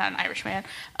 not an Irish man,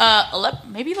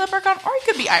 maybe leprechaun, or he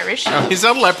could be Irish. He's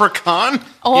a leprechaun.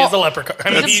 Oh, He's a leprechaun.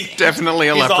 I mean, He's definitely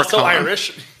a he's leprechaun. also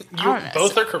Irish. don't know.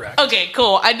 Both are correct. Okay,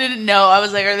 cool. I didn't know. I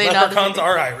was like, are they Leprechauns not?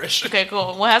 are Irish. Okay,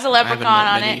 cool. Well, it has a I haven't leprechaun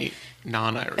met on many it.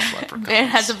 non-Irish leprechauns. It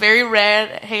has a very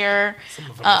red hair.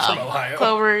 Some of them are from Ohio.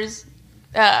 Clovers.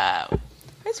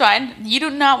 It's fine. You do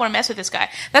not want to mess with this guy.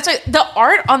 That's like the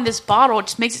art on this bottle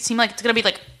just makes it seem like it's gonna be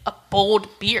like a bold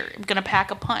beer. I'm gonna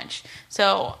pack a punch.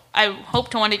 So I hope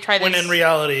to one day try this. When in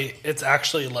reality, it's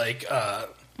actually like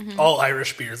all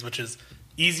Irish beers, which is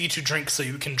easy to drink, so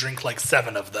you can drink like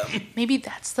 7 of them. Maybe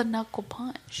that's the knuckle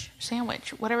punch sandwich,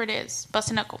 whatever it is.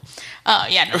 Bust a knuckle.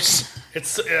 Yeah. No.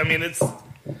 It's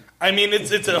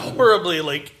a horribly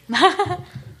like,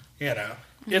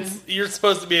 you're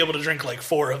supposed to be able to drink like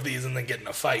 4 of these and then get in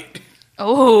a fight.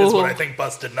 Oh. Is what I think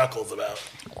Busted Knuckles about.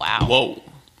 Wow. Whoa.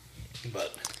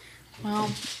 But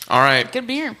Well, All right. good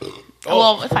beer.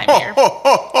 Oh. Well, fine beer.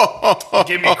 it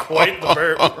gave me quite the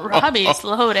burp. Robbie,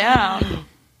 slow down.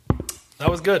 That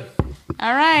was good.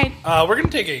 All right. We're going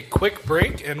to take a quick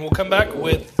break, and we'll come back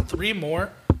with 3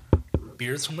 more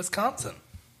beers from Wisconsin.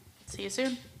 See you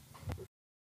soon.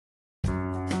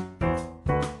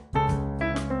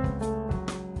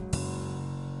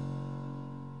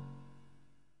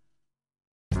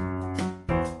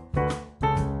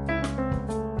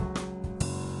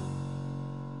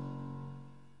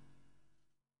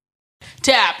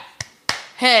 Tap.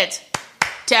 Heads.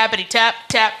 Tappity tap,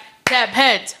 tap, tap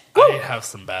heads. I have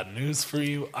some bad news for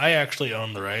you. I actually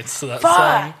own the rights to that song.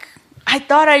 Fuck. I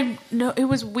thought I know. It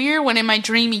was weird when in my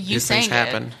dream you These sang things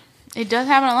happen. it. It does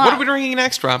happen a lot. What are we drinking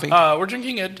next, Robbie? We're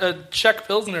drinking a Czech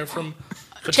Pilsner from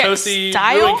Potosi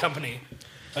style? Brewing Company.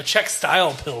 A Czech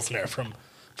style Pilsner from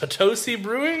Potosi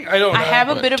Brewing? I don't know. I have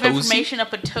a bit of Potosi? information of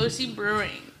Potosi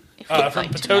Brewing. If you'd from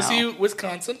like to Potosi, know.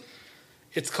 Wisconsin.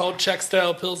 It's called Czech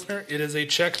style Pilsner. It is a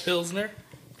Czech Pilsner.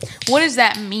 What does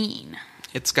that mean?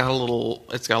 It's got a little,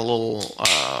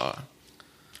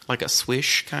 like a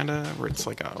swish kind of, where it's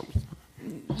like a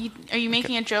Are you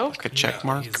making a joke? check No,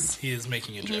 mark. He is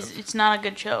making a joke. It's not a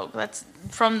good joke. That's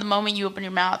from the moment you open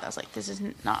your mouth. I was like, this is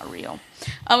not real.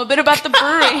 A bit about the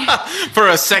brewery. For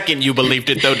a second, you believed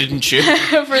it, though, didn't you?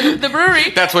 For the brewery.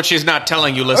 That's what she's not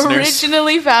telling you, listeners.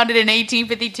 Originally founded in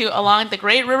 1852 along the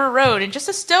Great River Road and just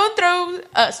a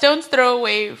stone's throw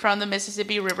away from the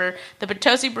Mississippi River, the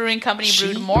Potosi Brewing Company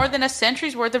brewed more than a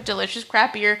century's worth of delicious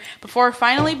craft beer before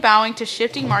finally bowing to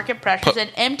shifting market pressures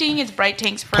and emptying its bright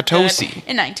tanks for Potosi. good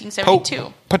in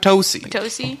 1972. Potosi.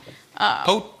 Potosi. Now,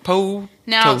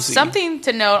 Potosi. something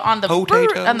to note on the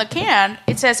Potato. on the can,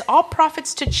 it says all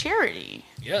profits to charity.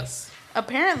 Yes.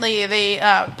 Apparently, they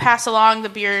pass along the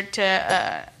beer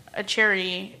to a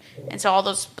charity, and so all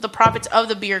the profits of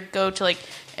the beer go to like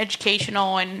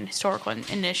educational and historical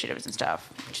initiatives and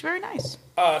stuff, which is very nice.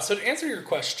 So to answer your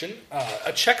question,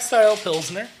 a Czech style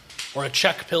Pilsner or a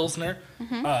Czech Pilsner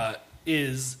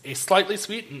is a slightly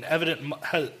sweet and has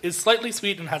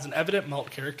an evident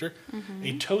malt character,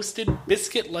 a toasted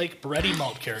biscuit-like bready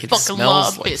malt character. Fucking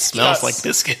love Like, biscuits. smells like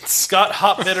biscuits. It's got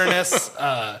hop bitterness,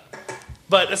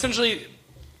 but essentially,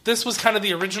 this was kind of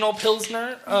the original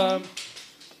Pilsner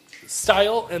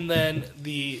style, and then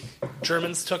the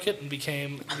Germans took it and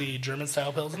became the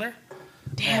German-style Pilsner.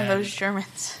 Damn, those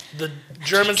Germans. The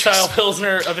German-style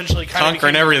Pilsner eventually kind of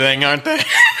Conquering everything, aren't they?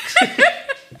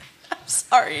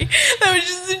 Sorry, that was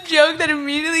just a joke that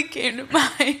immediately came to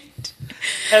mind.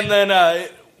 And then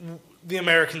the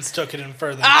Americans took it in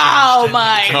further. Oh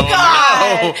my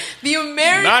god! no. The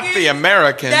Americans. Not the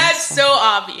Americans. That's so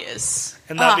obvious.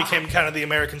 And that became kind of the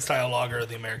American style lager, or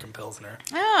the American Pilsner.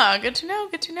 Oh, good to know.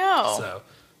 Good to know. So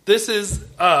this is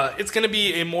it's going to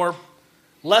be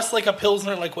less like a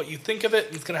Pilsner, like what you think of it.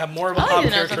 It's going to have more of a hop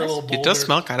didn't know character, a this. little bolder. It does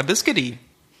smell kind of biscuity.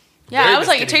 Yeah, Very I was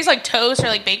like, it biscuity. tastes like toast or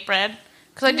like baked bread.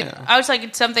 Because Yeah. I was like,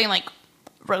 it's something like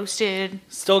roasted.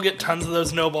 Still get tons of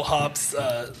those noble hops.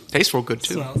 Tastes real good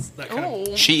too. Smells that kind of.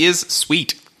 Oh, She is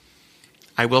sweet.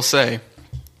 I will say.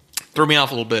 Threw me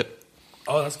off a little bit.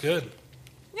 Oh, that's good.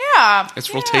 yeah.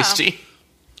 It's real yeah. tasty.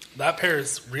 That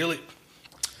pairs really.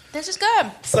 This is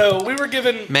good. So we were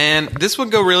given. Man, this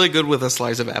would go really good with a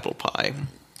slice of apple pie.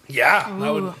 Yeah,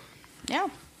 that would Yeah.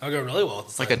 go really well.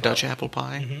 With Like a Dutch apple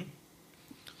pie.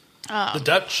 The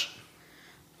Dutch.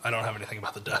 I don't have anything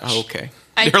about the Dutch. Oh, okay.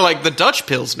 I- You're like the Dutch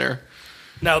Pilsner.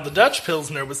 Now the Dutch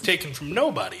Pilsner was taken from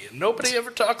nobody, and nobody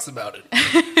ever talks about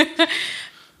it.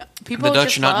 People The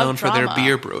Dutch just are not love known for their drama.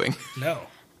 beer brewing. No.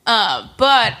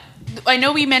 But I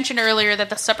know we mentioned earlier that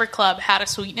the Supper Club had a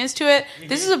sweetness to it.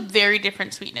 This is a very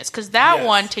different sweetness because that Yes.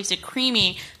 one tasted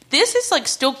creamy. This is like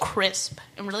still crisp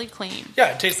and really clean. Yeah,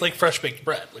 it tastes like fresh baked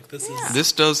bread. Like this is.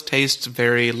 This does taste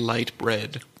very light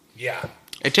bread. Yeah.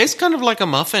 It tastes kind of like a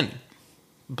muffin,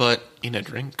 but in a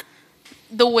drink.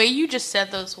 The way you just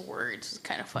said those words is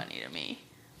kind of funny to me.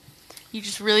 You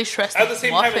just really stressed At the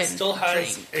same time, it muffin still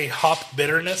has drink. a hop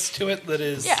bitterness to it that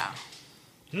is Yeah.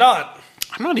 not.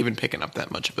 I'm not even picking up that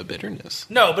much of a bitterness.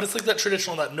 No, but it's like that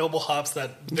traditional, that noble hops.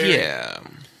 That very, Yeah.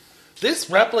 This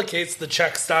replicates the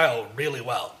Czech style really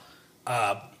well.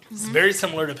 It's very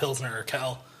similar to Pilsner or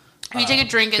Kel. If you take a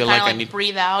drink and feel kind like I of need like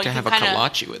breathe out, to you have a kind of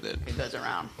kolache with it. it goes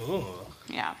around. Ooh,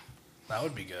 Yeah. that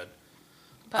would be good.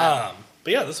 But,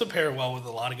 But yeah, this would pair well with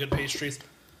a lot of good pastries.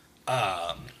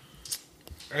 I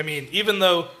mean, even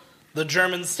though the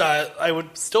German style, I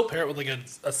would still pair it with like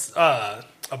a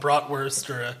bratwurst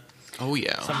or Oh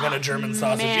yeah. some kind of German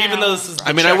sausage. man. Even though this is the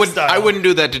I mean, Czech I style. wouldn't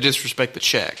do that to disrespect the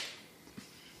Czech.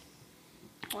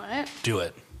 what? do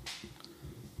it.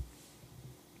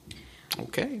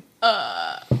 Okay.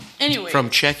 Anyway, From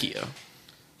Czechia.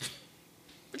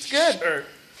 it's good. Sure.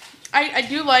 I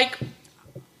do like.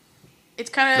 It's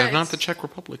kind They're of not the Czech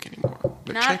Republic anymore.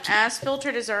 They're not Czechia. as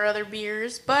filtered as our other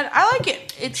beers, but I like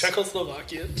it. It's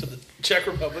Czechoslovakia to the Czech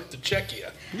Republic to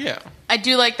Czechia. Yeah. I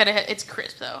do like that it's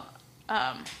crisp though.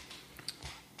 I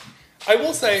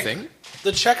will say Thing?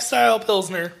 the Czech style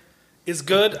Pilsner is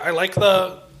good. I like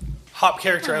the hop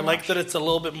character. I like that it's a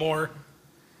little bit more,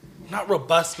 not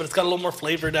robust, but it's got a little more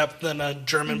flavor depth than a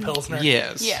German Pilsner.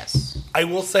 Yes. Yes. I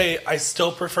will say I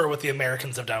still prefer what the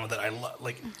Americans have done with it. I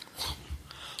like.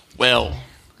 Well,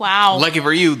 Wow. lucky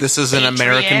for you, this is an Patriot.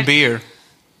 American beer.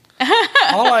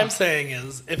 All I'm saying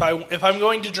is, if I'm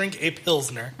going to drink a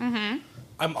Pilsner,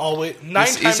 I'm always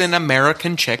This is an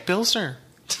American Czech Pilsner.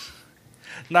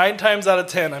 9 times out of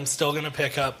 10, I'm still going to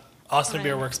pick up Austin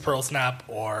Beer Works Pearl Snap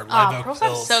or Live Oh, Oak Pearl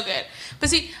Snap's Pils. so good. But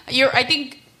see, I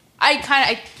think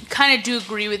I kind of do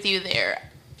agree with you there.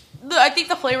 I think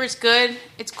the flavor is good.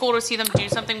 It's cool to see them do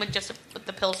something with with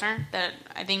the Pilsner that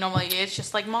I think normally it's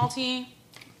just like malty.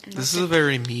 And This that's is a it.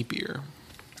 very me beer.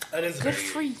 That is Good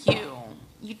very for you.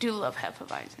 You do love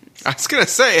Hefeweizens. I was gonna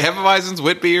say Hefeweizen's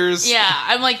wit beers. Yeah,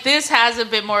 I'm like this has a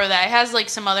bit more of that. It has like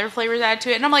some other flavors added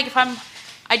to it, and I'm like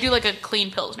I do like a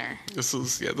clean Pilsner. This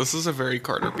is a very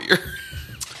Carter beer.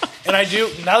 And I do,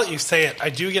 now that you say it, I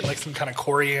do get like some kind of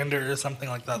coriander or something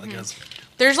like that that goes.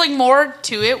 There's like more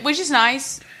to it, which is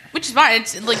nice, which is fine.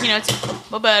 It's like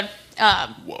it's my bad.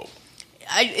 Whoa.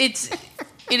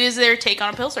 It is their take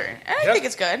on a Pilsner, and I Yep. think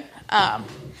it's good.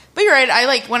 But you're right. I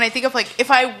like when I think of like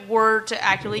if I were to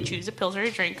actively choose a Pilsner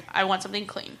to drink, I want something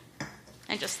clean,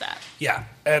 and just that. Yeah,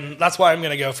 and that's why I'm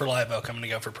going to go for Live Oak. I'm going to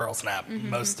go for Pearl Snap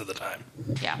most of the time.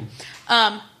 Yeah.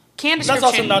 Can That's description.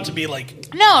 also not to be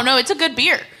like, No, it's a good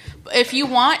beer. If you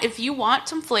want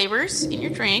some flavors in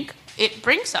your drink, it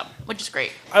brings some, which is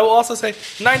great. I will also say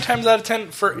 9 times out of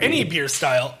 10 for any beer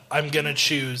style, I'm going to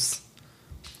choose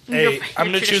Your I'm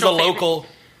going to choose a traditional favorite. local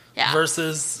Yeah.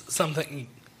 versus something.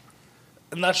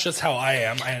 And that's just how I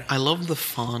am. I love the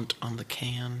font on the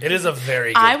can. It is a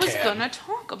very good I was can. gonna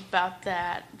talk about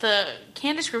that. The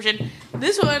can description.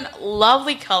 This one,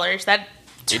 lovely colors. That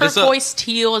It is a- turquoise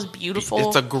teal is beautiful.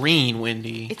 It's a green,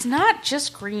 Wendy. It's not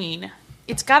just green.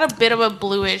 It's got a bit of a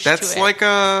bluish That's to it. like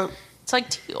a It's like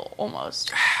teal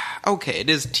almost. okay. It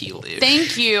is tealish.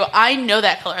 Thank you. I know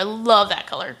that color. I love that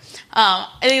color. I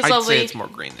think it's I'd lovely. say it's more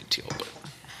green than teal, but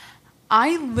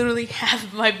I literally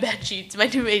have my bed sheets, my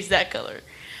duvets that color.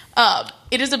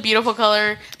 It is a beautiful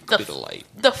color. Be the light.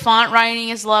 The font writing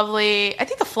is lovely. I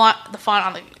think the font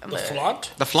on the The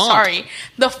flaunt? The flaunt. Sorry,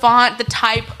 the font, the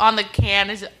type on the can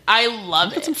is. I love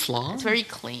Put it. some flaunt. It's very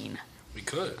clean. We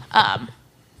could.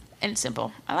 And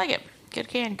simple. I like it. Good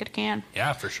can.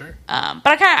 Yeah, for sure.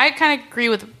 But I kind of agree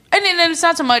with, and it's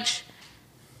not so much.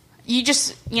 You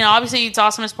just, obviously it's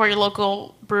awesome to support your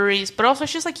local breweries, but also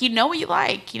it's just like what you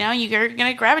like. You're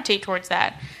gonna gravitate towards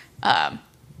that.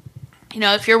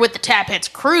 If you're with the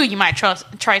Tapheads crew, you might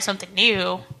try something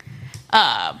new.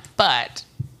 But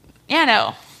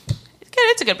no, it's good.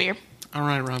 It's a good beer. All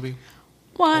right, Robbie.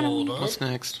 Hold on. What's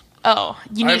next? Oh,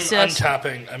 you need to. I'm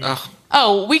tapping.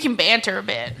 Oh, we can banter a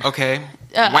bit. Okay.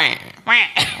 Wah.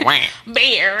 Wah.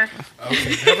 Beer.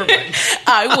 Okay, never mind.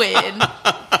 I win.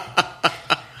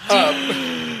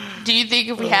 Do you think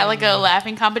if we had like a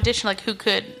laughing competition, like who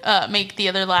could make the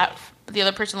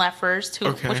other person laugh first?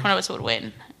 Which one of us would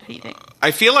win? What do you think?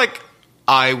 I feel like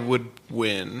I would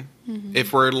win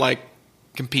if we're like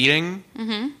competing.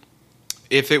 Mm-hmm.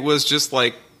 If it was just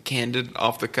like candid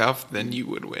off the cuff, then you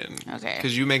would win. Okay.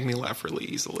 Because you make me laugh really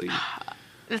easily.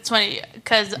 That's funny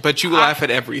because. But you laugh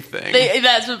at everything.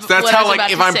 That's so that's what how I was like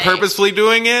about if to I'm say. purposefully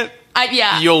doing it,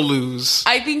 you'll lose.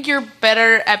 I think you're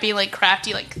better at being like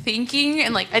crafty, like thinking,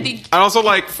 and like I think. I also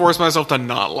like force myself to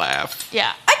not laugh.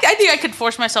 Yeah, I think I could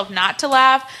force myself not to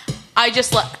laugh. I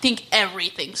just think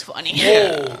everything's funny.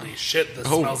 Holy shit! This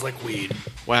smells like weed.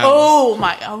 Wow. Oh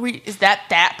my! Is that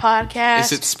podcast?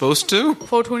 Is it supposed to?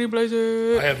 420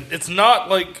 Blazer. It's not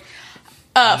like.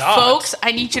 Folks,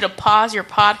 I need you to pause your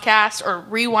podcast or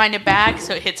rewind it back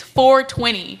so it hits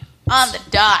 420 on the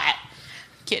dot.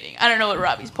 Kidding. I don't know what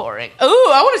Robbie's pouring.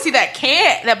 Oh, I want to see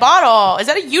that bottle. Is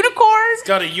that a unicorn? It's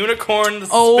got a unicorn that's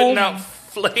spitting out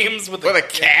flames with a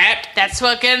cat? That's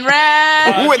fucking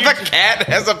rad. With the cat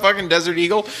has a fucking Desert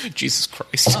Eagle? Jesus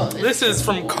Christ. This is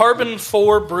from Carbon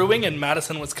 4 Brewing in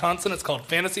Madison, Wisconsin. It's called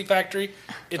Fantasy Factory.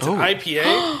 It's an IPA.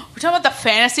 We're talking about the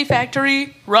Fantasy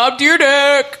Factory. Rob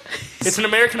Dyrdek. It's an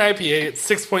American IPA. It's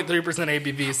 6.3%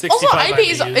 ABV, 65 Also,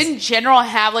 IPAs IBUs. in general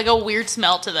have like a weird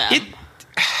smell to them.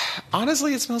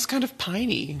 Honestly, it smells kind of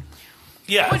piney.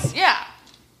 Yes. Yeah.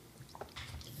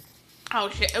 Oh,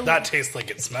 shit. Ooh. That tastes like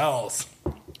it smells.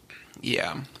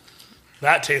 Yeah.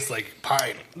 That tastes like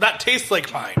pine.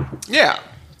 Yeah.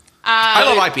 I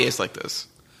love IPAs like this.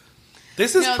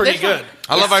 This is pretty this good. one-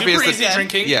 I love It's IPAs super that easy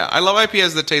drinking. Yeah, I love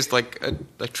IPAs that taste like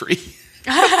a tree.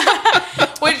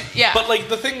 Yeah. But like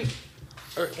the thing.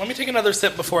 Let me take another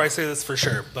sip before I say this for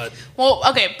sure. But Well,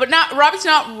 okay, but Robbie's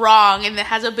not wrong, and it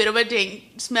has a bit of a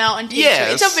smell and taste.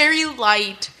 Yes. It's a very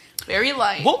light.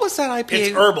 What was that IPA?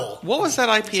 it's herbal. What was that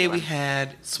IPA we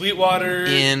had? Sweetwater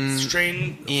In-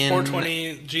 strain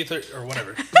 420 G30 or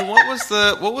whatever. What was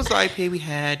the IPA we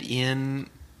had in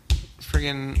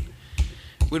friggin'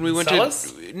 when we went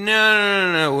Celis? to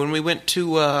No, when we went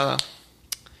to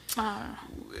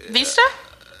Vista?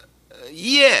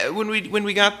 yeah, when we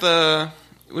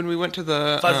went to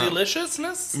the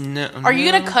Fuzzyliciousness? no, Are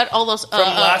you gonna cut all those From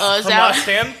Last out?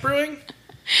 Stand Brewing?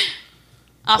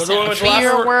 I'll When we went to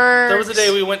your words. There was a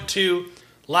day we went to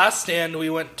Last Stand.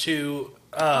 We went to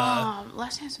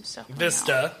Last time some stuff.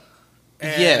 Vista.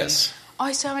 And Yes. Oh,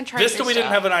 I still haven't tried Vista. We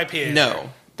didn't have an IPA. No. there, They had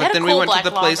But a then we cool went to black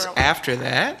the place lager. after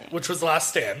that. which was Last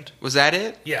Stand. Was that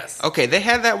it? Yes. Okay, they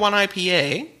had that one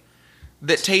IPA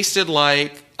that tasted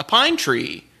like a pine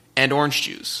tree and orange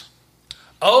juice.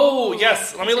 Oh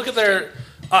yes. Let me look at their.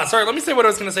 Sorry. Let me say what I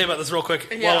was going to say about this real quick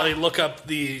Yeah. while I look up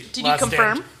the. Did you Last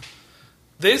confirm? Stand.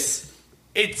 This,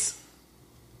 it's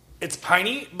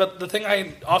piney, but the thing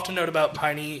I often note about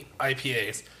piney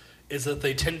IPAs is that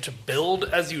they tend to build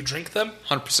as you drink them.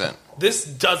 100%. This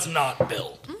does not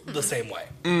build the same way.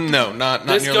 No, not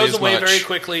This nearly goes as away much. very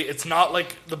quickly. It's not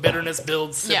like the bitterness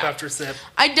builds sip Yeah. after sip,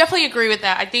 I definitely agree with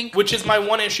that. I think which is my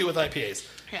one issue with IPAs.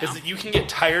 Yeah. Is that you can get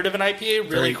tired of an IPA really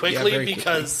Very quickly quickly.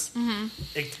 because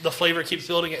the flavor keeps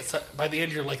building. By the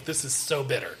end, you're like, this is so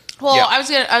bitter. Well, Yeah.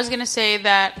 I was gonna say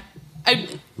that.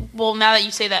 Now that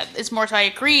you say that, it's more so I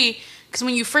agree because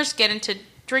when you first get into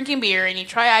drinking beer and you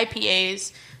try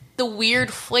IPAs, the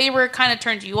weird flavor kind of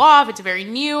turns you off. It's very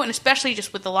new, and especially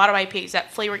just with a lot of IPAs,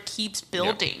 that flavor keeps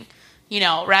building. You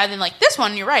know, rather than like this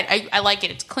one, you're right. I like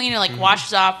it. It's clean. It like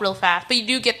washes off real fast, but you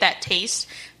do get that taste.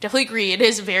 Definitely agree. It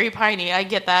is very piney. I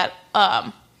get that.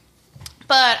 But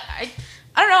I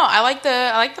don't know. I like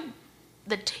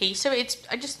the taste of it.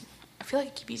 I feel like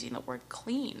I keep using the word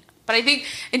clean, but I think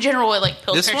in general, it like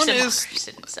This pilsners one and is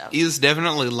lagers and stuff. is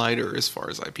definitely lighter as far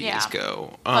as IPAs Yeah.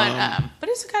 go. But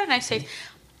it's got a nice taste.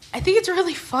 I think it's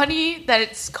really funny that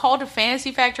it's called a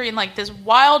Fantasy Factory and like this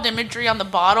wild imagery on the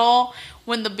bottle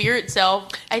when the beer itself,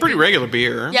 Pretty regular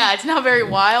beer. Yeah, it's not very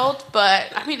wild,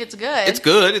 but I mean, it's good. It's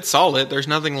good. It's solid. There's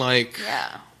nothing like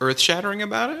Yeah. earth-shattering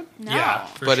about it. No. Yeah,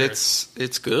 for But sure.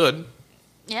 it's good.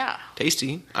 Yeah.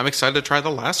 Tasty. I'm excited to try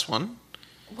the last one.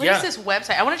 What is Yeah. this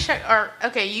website? I want to check.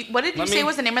 What did you Let say me-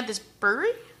 was the name of this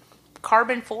brewery?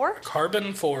 Carbon 4?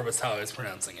 Carbon 4 was how I was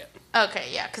pronouncing it. Okay,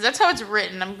 yeah, because that's how it's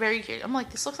written. I'm very curious. I'm like,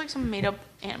 this looks like some made-up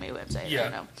anime website. I Yeah.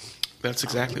 don't know. That's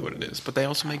exactly what it is. But they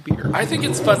also make beer. I think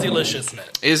it's Fuzzylicious,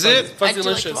 Nick. Is it? I do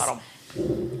like the Fuzzylicious. bottle.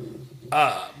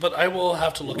 But I will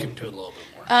have to look into it a little bit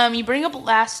more. You bring up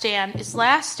Last Stand. Is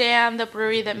Last Stand the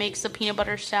brewery that makes the peanut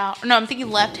butter stout? No, I'm thinking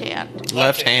Left Hand.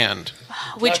 Left hand.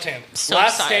 Which Left Hand. so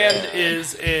Last excited. Stand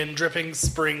is in Dripping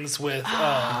Springs with.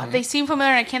 They seem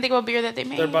familiar, and I can't think of a beer that they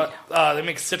make. They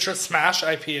make Citrus Smash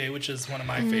IPA, which is one of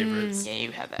my favorites. Yeah,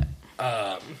 you have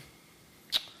that.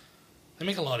 They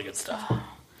make a lot of good stuff.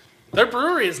 Their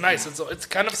brewery is nice. It's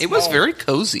kind of small. It was very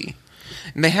cozy.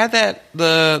 And they had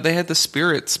the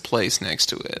Spirits place next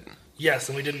to it. Yes,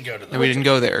 and we didn't go to that. And we didn't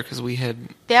go there because we had...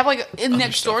 They have like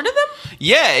next stuff. door to them?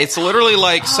 Yeah, it's literally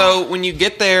like... So when you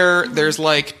get there, there's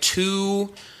like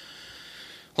two...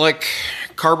 Like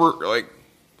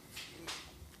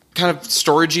kind of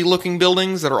storagey looking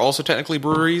buildings that are also technically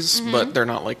breweries, but they're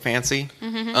not like fancy.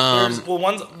 One's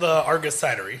the Argus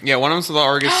Cidery. Yeah, one of them's the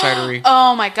Argus Cidery.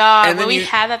 Oh my god! And When then we you-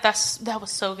 had that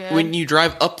was so good. When you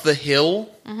drive up the hill,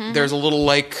 there's a little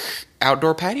like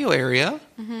outdoor patio area,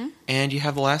 and you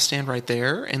have the Last Stand right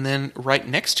there, and then right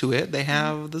next to it, they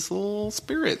have this little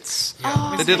Spirits.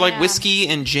 Oh, They did like yeah. whiskey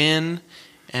and gin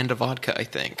and a vodka, I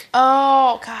think.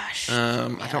 Oh gosh. I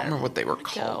don't remember what they were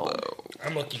called go. though.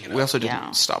 I'm looking it We up. also didn't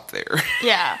Yeah. stop there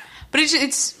Yeah, but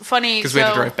it's funny because we had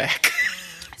to drive back.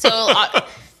 So,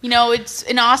 it's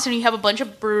in Austin. You have a bunch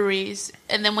of breweries,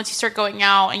 and then once you start going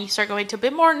out and you start going to a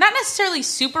bit more, not necessarily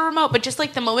super remote, but just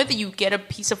like the moment that you get a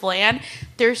piece of land,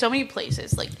 there are so many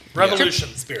places. Like Revolution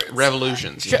Spirits.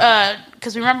 Revolutions. Yeah.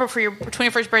 because remember for your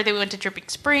 21st birthday, we went to Dripping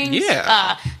Springs.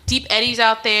 Yeah. Deep Eddy's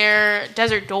out there.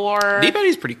 Desert Door. Deep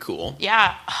Eddy's pretty cool.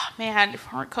 Yeah. Oh, man,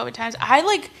 for COVID times, I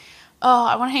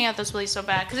want to hang out at this place so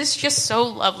bad because it's just so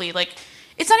lovely. Like,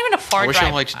 it's not even a far I wish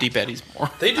drive. I liked Deep Eddy's more.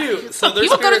 They do. So there's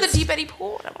People go to the spirits- Deep Eddy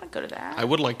pool. I want to go to that. I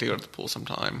would like to go to the pool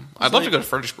sometime. I'd love to go to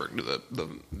Fredericksburg to the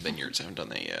vineyards. I haven't done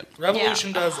that yet. Revolution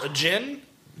Yeah. does a gin,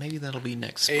 Maybe that'll be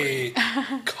next spring.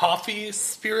 a coffee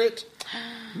spirit,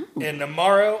 and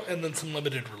Amaro, and then some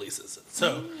limited releases.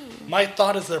 So my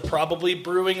thought is they're probably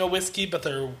brewing a whiskey, but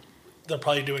they're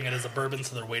probably doing it as a bourbon,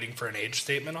 so they're waiting for an age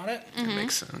statement on it. That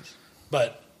makes sense.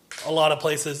 But a lot of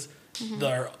places,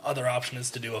 their other option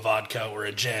is to do a vodka or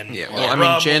a gin. Yeah, or well, a I mean,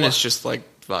 rum. gin is just like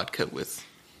vodka with...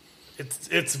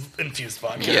 It's infused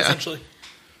vodka, Yeah. essentially.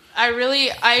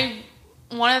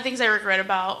 One of the things I regret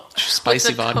about Spicy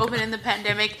with the vodka. COVID and the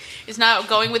pandemic is not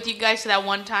going with you guys to that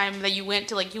one time that you went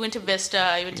to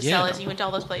Vista, you went to Yeah. Celis, you went to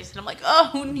all those places, and I'm like, oh,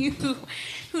 who knew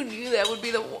that would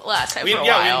be the last time We for a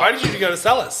while. invited you to go to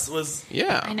Celis.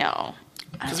 Yeah. I know.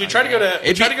 Because we tried to go to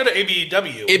It'd be- ABW.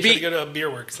 We it'd tried be- to go to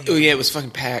Beer Works. And Oh, yeah, it was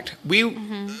fucking packed. We Yeah,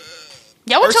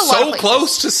 I are went to a lot of so places.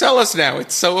 close to Celis now.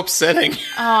 It's so upsetting. Oh,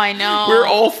 I know. We're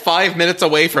all 5 minutes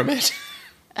away from it.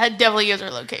 That definitely is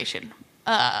our location.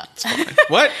 It's fine.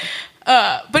 What?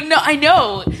 But no, I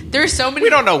know. There's so many. We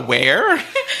don't know where.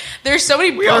 There's so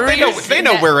many We all, breweries. they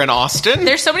know that- we're in Austin.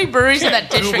 There's so many breweries in that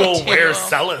district Google too. where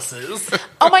Celis is.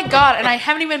 Oh my god! And I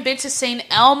haven't even been to St.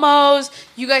 Elmo's.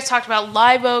 You guys talked about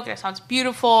Live Oak. That sounds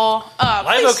beautiful. Live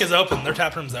please- Oak is open. Their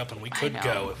tap room's open. We could know.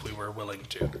 go if we were willing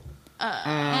to.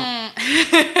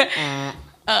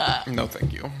 No,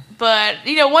 thank you. But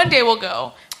one day we'll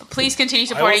go. Please continue I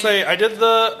will supporting. say I did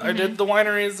the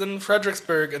wineries in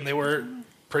Fredericksburg and they were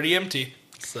pretty empty.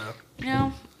 So If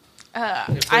they're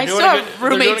doing I still a have good- if they're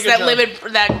doing roommates a good that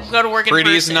job. that go to work in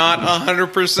Brady's person. not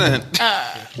 100%.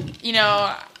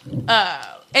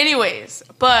 Anyways,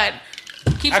 but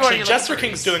keep actually, supporting Jester local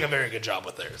King's doing a very good job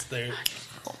with theirs. breweries.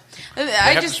 They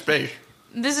I have just the space.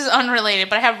 this is unrelated,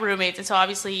 but I have roommates, and so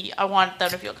obviously I want them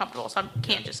to feel comfortable, so I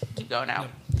can't just keep going out.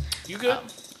 You good?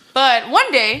 But one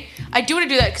day, I do want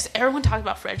to do that because everyone talks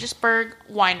about Fredericksburg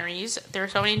wineries. There are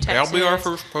so many in Texas. That'll be our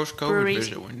first post-COVID breweries.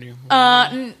 visit, Wendy.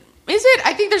 Is it?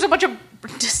 I think there's a bunch of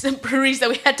distant breweries that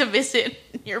we had to visit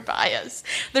nearby us.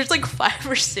 There's like 5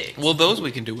 or 6. Well, those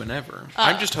we can do whenever.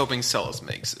 I'm just hoping Celis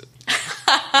makes it.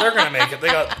 They're gonna make it. They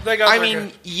got. I their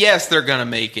mean, yes, they're gonna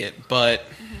make it, but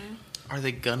are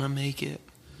they gonna make it?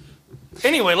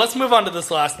 anyway, let's move on to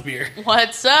this last beer.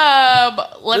 What's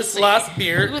up? Let's This see. last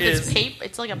beer Look at is this paper.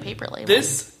 It's like a paper label.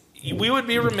 this. We would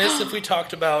be remiss if we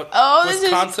talked about oh, this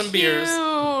Wisconsin is beers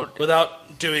cute.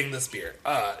 without doing this beer.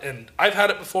 And I've had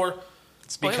it before.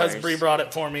 because Bree brought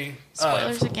it for me.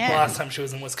 Spoilers again. The last time she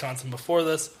was in Wisconsin before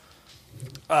this.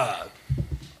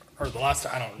 Or the last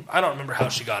time, I don't remember how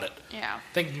she got it. Yeah.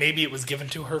 I think maybe it was given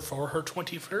to her for her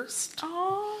 21st.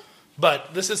 Oh.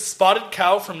 But this is Spotted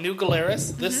Cow from New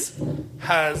Glarus. This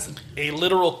has a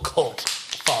literal cult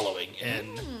following.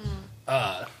 And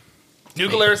New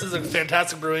Glarus is a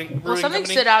fantastic brewing Well, something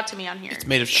company. stood out to me on here. It's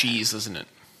made of cheese, isn't it?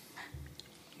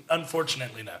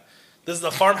 Unfortunately, no. This is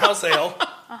a farmhouse ale.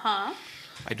 Uh-huh.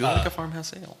 I do like a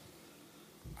farmhouse ale.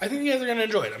 I think you guys are going to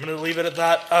enjoy it. I'm going to leave it at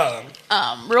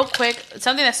that. Real quick,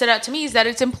 something that stood out to me is that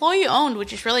it's employee owned,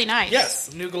 which is really nice.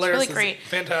 Yes, New Glarus really is great.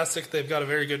 fantastic. They've got a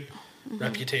very good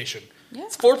reputation. Yeah.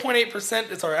 It's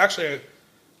 4.8%. It's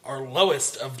our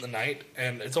lowest of the night,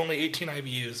 and it's only 18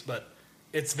 IBUs, but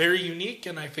it's very unique,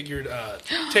 and I figured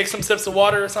take some sips of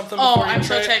water or something Oh, before you I'm try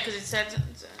so it. tired because it says.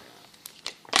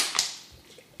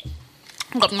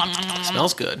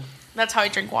 Smells good. That's how I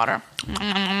drink water.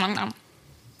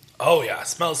 Oh, yeah. It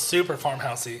smells super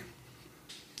farmhousey.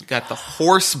 You got the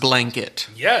horse blanket.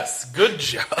 Yes, good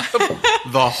job.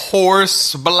 The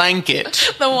horse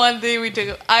blanket. The one thing we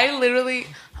took. I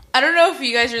don't know if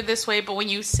you guys are this way, but when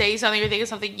you say something or think of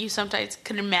something, you sometimes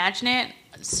can imagine it.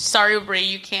 Sorry, Brie,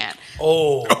 you can't.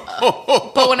 Oh.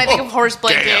 But when I think of horse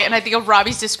blanket Damn. and I think of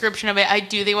Robbie's description of it, I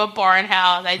do think of barn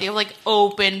house. I think of like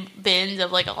open bins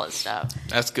of like all this stuff.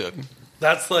 That's good.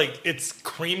 That's like, it's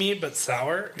creamy but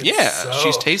sour. It's Yeah, so-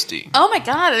 she's tasty. Oh my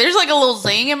god, there's like a little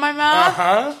zing in my mouth.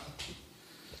 Uh-huh.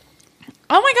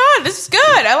 Oh my god, this is good.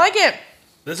 I like it.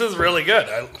 This is really good.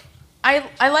 I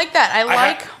like that. I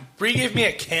like. Bree gave me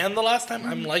a can the last time.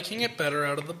 I'm liking it better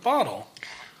out of the bottle.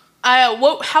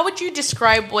 How would you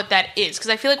describe what that is? Because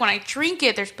I feel like when I drink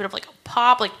it, there's a bit of like a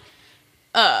pop, like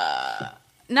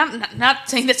not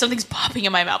saying that something's popping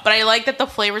in my mouth, but I like that the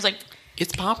flavor's like,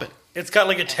 It's popping. It's got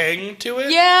like a tang to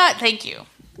it. yeah, thank you.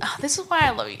 Oh, this is why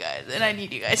I love you guys, and I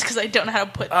need you guys because I don't know how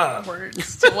to put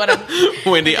words to what I'm.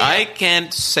 Wendy, I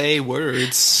can't say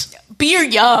words Beer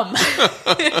yum.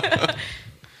 I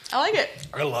like it.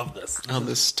 I love this. on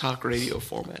this talk radio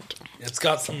format. It's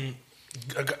got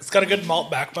a good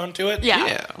malt backbone to it. Yeah,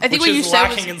 Yeah. I think Which what you is said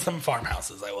lacking was in some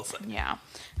farmhouses, I will say. yeah.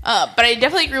 But I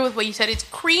definitely agree with what you said. It's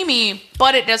creamy,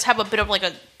 but it does have a bit of like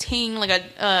a ting, like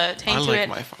a tang I to like it.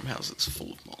 my farmhouses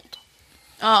full of malt.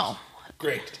 Oh,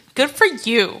 Great. good for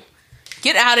you.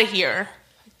 Get out of here.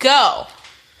 Go.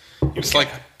 It's like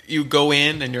you go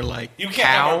in and you're like, You can't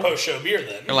have our cow. post-show beer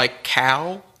then. You're like,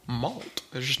 cow malt.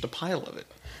 There's just a pile of it.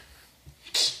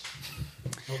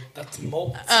 Well, that's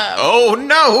malt. Oh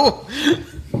no!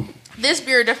 This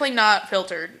beer definitely not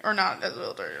filtered or not as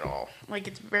filtered at all. Like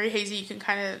it's very hazy. You can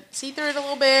kind of see through it a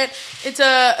little bit. It's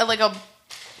almost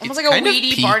It's like a kind of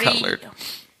weedy, pea barty, colored.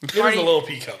 It is a little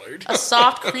pea colored. a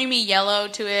soft, creamy yellow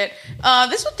to it.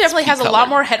 This one definitely has a lot colored.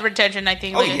 more head retention. I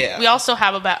think. Oh, Like, yeah. We also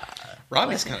have about.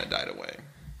 Robbie's kind of died away.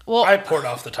 Well, I poured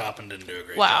off the top and didn't do a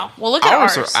great wow. job. Well, look at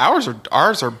ours.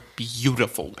 Ours are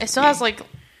beautiful. It still has like,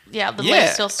 yeah, the lid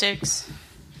still sticks.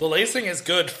 The lacing is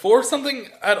good for something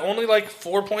at only like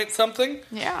 4 point something.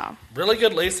 Yeah. Really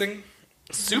good lacing.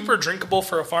 Super drinkable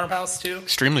for a farmhouse too.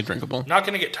 Extremely drinkable. Not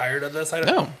going to get tired of this. I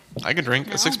don't. No, I could drink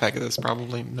No. a 6-pack of this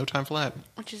probably no time flat.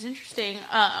 Which is interesting.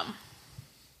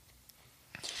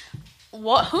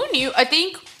 Who knew? I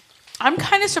think I'm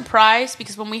kind of surprised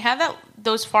because when we had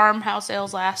those farmhouse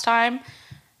ales last time,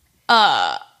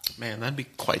 Man, that'd be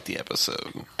quite the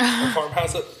episode. A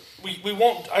farmhouse. We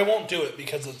won't. I won't do it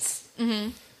because it's.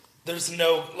 There's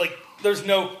no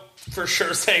for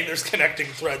sure saying there's connecting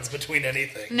threads between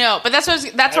anything. no, but that's why I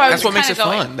was That's what makes kind it of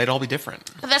going. fun. They'd all be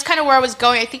different. But that's kind of where I was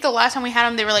going. I think the last time we had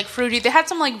them, they were like fruity. They had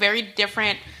some like very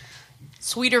different,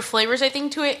 sweeter flavors, I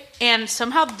think, to it. And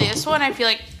somehow this one, I feel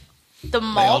like the They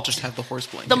all malt, just have the horse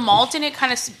blanket. the malt in it,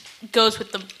 kind of goes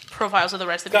with the profiles of the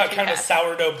rest of the Got beers kind we of had.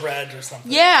 sourdough bread or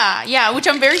something. Yeah, which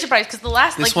I'm very surprised because the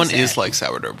last This like you one said, is like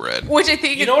sourdough bread. which I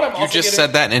think You know what I'm You also just getting?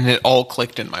 said that and it all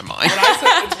clicked in my mind. When I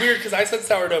said, it's weird because I said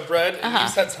sourdough bread and Uh-huh. you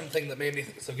said something that made me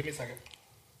think. So give me a second.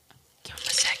 Give him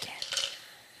a second.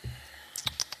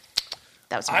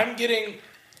 That was I'm getting,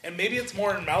 and maybe it's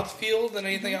more in mouthfeel than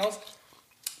anything else,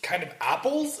 kind of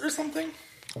apples or something.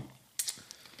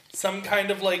 Some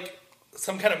kind of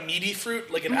meaty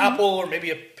fruit, like an apple or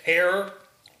maybe a pear.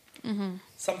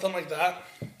 Something like that.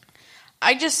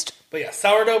 But yeah,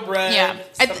 sourdough bread,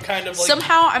 yeah. kind of like...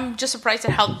 Somehow I'm just surprised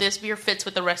at how this beer fits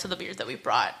with the rest of the beers that we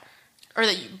brought. Or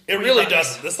that you It really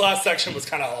doesn't. This last section was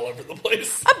kind of all over the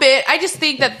place. A bit. I just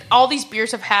think that all these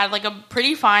beers have had like a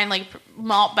pretty fine like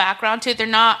malt background to it. They're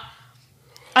not.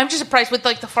 I'm just surprised with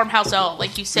like the farmhouse ale,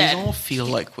 like you These said. all feel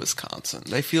like Wisconsin.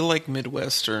 They feel like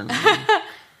Midwestern kind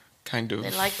kind of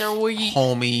They like their wheat.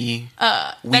 homey,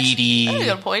 That's weedy.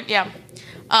 a good point. Yeah.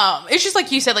 It's just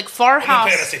like you said, like The Farmhouse.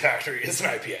 Fantasy Factory is an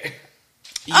IPA.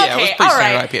 Yeah, it was Okay, pretty all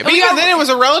standard right. IPA. If But we even got- then, it was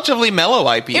a relatively mellow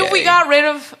IPA. If we got rid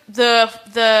of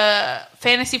the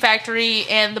Fantasy Factory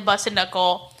and the Busted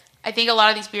Knuckle, I think a lot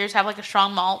of these beers have like a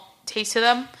strong malt taste to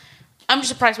them. I'm just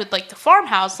surprised with like the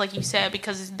Farmhouse, like you said,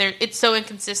 because it's so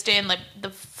inconsistent. Like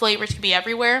the flavors could be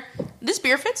everywhere. This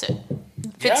beer fits it.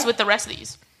 Fits Yeah. with the rest of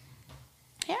these.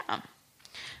 Yeah.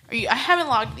 I haven't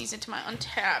logged these into my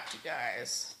Untapped, you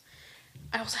guys.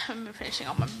 I also haven't been finishing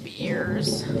all my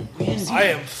beers. I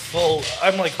am full.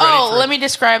 I'm like ready Oh, for let me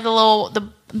describe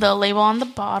the label on the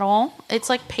bottle. It's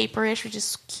like paperish, which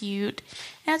is cute.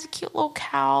 It has a cute little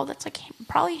cow that's like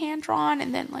probably hand drawn,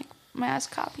 and then like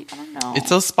mascot. I don't know.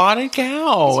 It's a spotted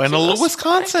cow It's and a cute little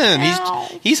Wisconsin. spotted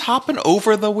cow. He's hopping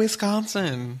over the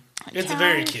Wisconsin. It's Cow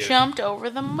very cute. Jumped over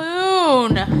the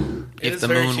moon. It If is the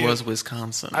very moon cute. was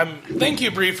Wisconsin. Thank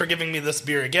you, Bree, for giving me this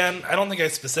beer again. I don't think I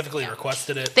specifically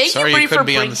requested it. Thank Sorry you, Bree, you couldn't for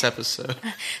be on bringing. this episode.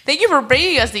 Thank you for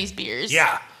bringing us these beers.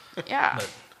 Yeah, Yeah.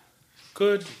 but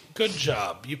good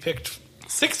job. You picked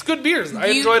 6 good beers. I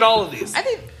You- enjoyed all of these. I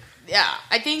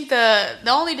think the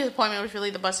only disappointment was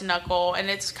really the Busted Knuckle, and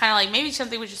it's kind of like maybe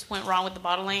something just went wrong with the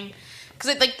bottling,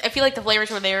 because I feel like the flavors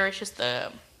were there. It's just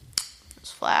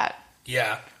it's flat.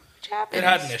 Yeah, Which happens. it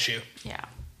had an issue. Yeah.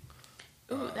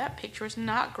 Ooh, that picture is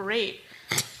not great.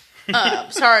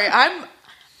 Sorry, I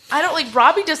don't like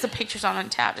Robbie does the pictures on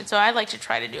Untapped, and so I like to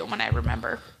try to do them when I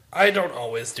remember. I don't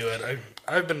always do it.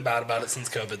 I've been bad about it since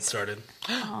COVID started.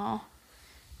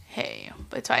 Hey,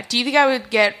 but it's fine. Do you think I would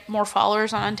get more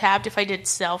followers on Untapped if I did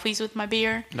selfies with my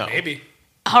beer? No. Maybe.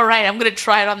 All right, I'm gonna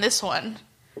try it on this one.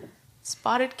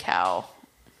 Spotted cow.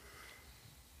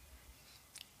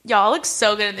 Y'all look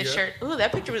so good in this Yeah. shirt. Ooh,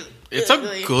 that picture was. It's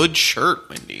ugly. a good shirt,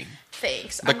 Wendy.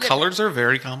 Thanks. The colors are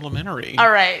very complimentary.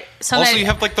 All right. So Also, then- you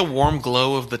have like the warm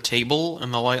glow of the table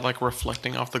and the light like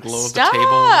reflecting off the glow of the Stop!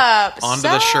 table onto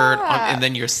the shirt, Stop! and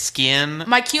then your skin.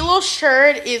 My cute little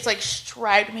shirt is like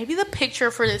striped. Maybe the picture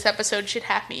for this episode should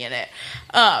have me in it.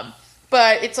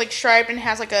 But it's like striped and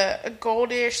has like a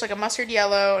goldish, like a mustard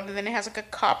yellow, and then it has like a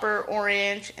copper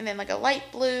orange, and then like a light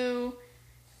blue,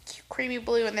 creamy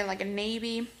blue, and then like a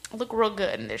navy. I look real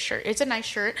good in this shirt. It's a nice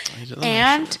shirt. It is a nice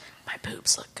And my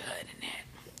boobs look good in it.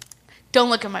 Don't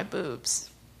look at my boobs.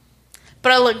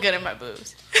 But I look good in my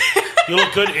boobs. You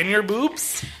look good in your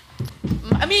boobs.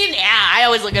 I mean, yeah, I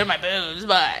always look good at my boobs,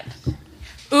 but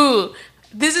ooh,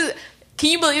 this is. Can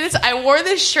you believe this? I wore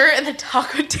this shirt and the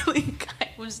Taco Tilly guy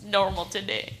was normal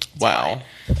today. Wow.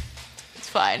 It's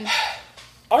fine.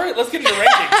 All right, let's get into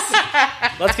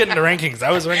rankings.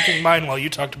 I was ranking mine while you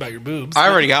talked about your boobs. I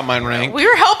already got mine ranked. We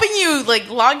were helping you like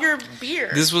log your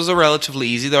beer. This was a relatively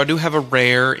easy, though I do have a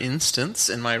rare instance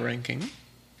in my ranking.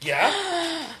 Yeah.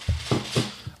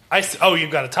 Oh,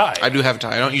 you've got a tie. I do have a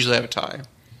tie. I don't usually have a tie.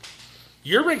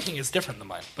 Your ranking is different than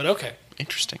mine, but okay.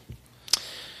 Interesting.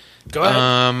 Go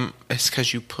ahead. It's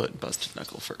because you put Busted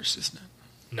Knuckle first, isn't it?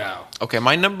 No. Okay,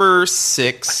 my number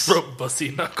 6. Bro,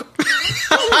 bussy knuckle.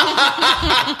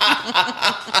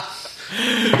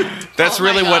 That's Oh my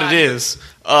really what God. it is.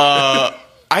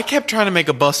 I kept trying to make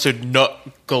a Busted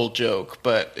Knuckle joke,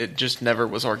 but it just never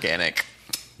was organic.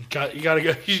 You gotta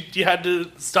go. You had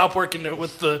to stop working it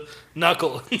with the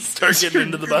knuckle and start getting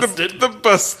into the busted. The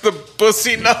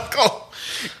Bussy Knuckle.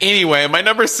 Anyway, my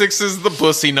number 6 is the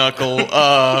Bussy Knuckle.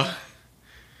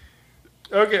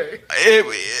 Okay.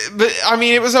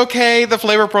 It was okay. The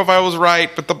flavor profile was right,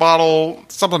 but the bottle,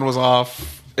 something was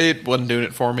off. It wasn't doing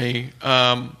it for me.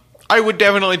 I would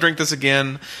definitely drink this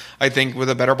again. I think with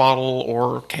a better bottle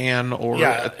or can or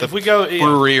Yeah, at the if we go-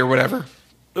 brewery or whatever.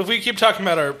 If we keep talking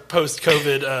about our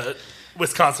post-COVID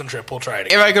Wisconsin trip, we'll try it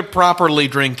If again. I could properly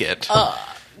drink it.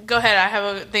 Go ahead. I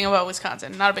have a thing about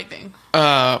Wisconsin. Not a big thing.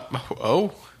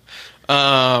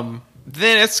 Then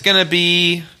it's gonna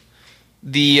be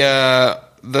the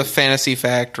Fantasy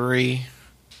Factory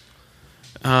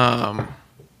IPA.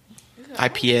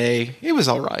 It was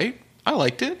all right. I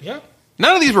liked it. Yeah.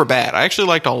 None of these were bad. I actually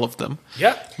liked all of them.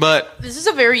 Yeah. But This is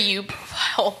a very you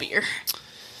profile beer.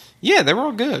 yeah, they were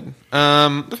all good.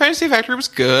 The Fantasy Factory was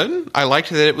good. I liked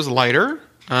that it was lighter.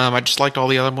 I just liked all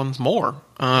the other ones more.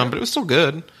 But it was still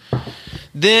good.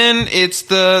 Then it's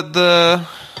the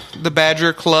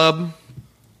Badger Club,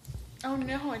 Oh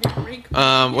no, I didn't read.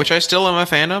 which I still am a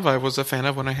fan of. I was a fan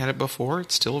of when I had it before.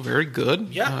 It's still very good.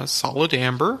 Yeah. Solid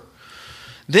amber.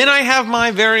 Then I have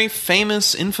my very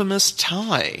famous, infamous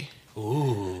tie.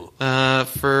 Ooh.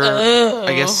 For,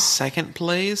 I guess, second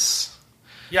place.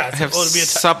 Yeah, I have it'd be a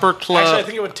Supper Club. Actually, I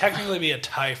think it would technically be a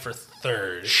tie for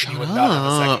third. You would not have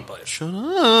a second place. Shut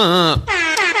up.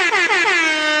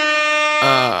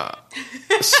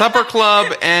 Supper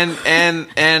Club and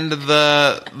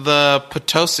the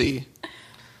Potosi.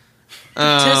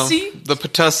 Potosi? The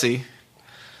Potosi.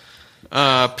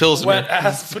 Pilsner. Wet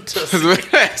ass Potosi.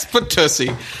 Wet ass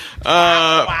Potosi.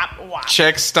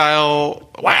 Czech style.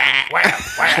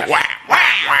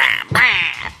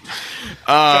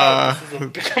 This has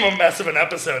become a mess of an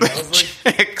episode. I was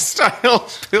like, Czech style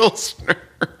Pilsner.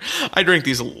 I drink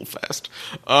these a little fast.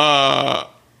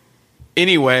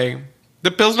 Anyway,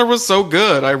 the Pilsner was so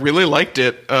good. I really liked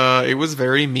it. It was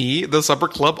very me. The Supper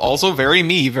Club, also very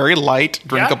me. Very light,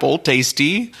 drinkable,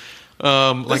 tasty. this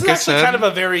Like is I actually said, kind of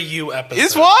a very you episode.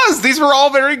 it was. These were all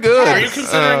very good. Are you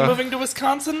considering moving to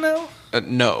Wisconsin now?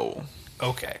 No.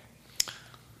 Okay.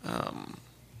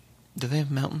 Do they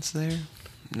have mountains there?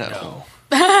 No.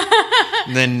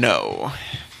 Then no.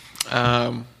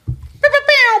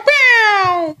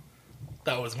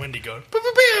 That was Wendy going.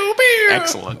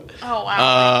 Excellent. Oh,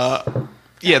 wow.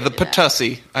 Yeah, the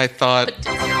Potosi, I thought.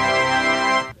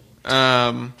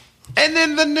 And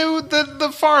then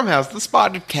the farmhouse, the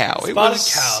Spotted Cow.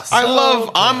 Spotted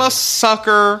Cow, I'm a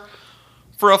sucker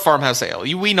for a farmhouse ale.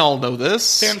 We all know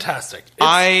this. Fantastic.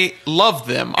 I love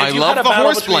them. I you love had a the battle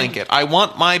horse between- blanket. I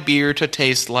want my beer to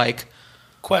taste like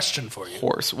Question for you.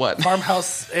 horse. What?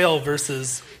 Farmhouse ale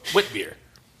versus wit beer.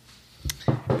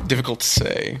 Difficult to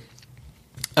say.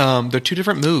 They're two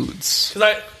different moods.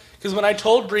 Because when I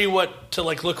told Bree what to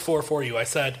like look for you, I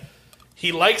said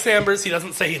he likes ambers. He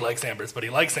doesn't say he likes ambers, but he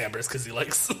likes ambers because he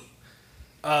likes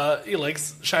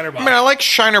Shiner Bock. I mean, I like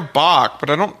Shiner Bock,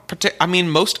 but I don't.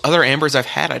 Most other ambers I've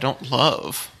had, I don't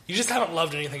love. You just haven't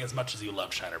loved anything as much as you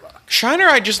loved Shiner Bock. Shiner,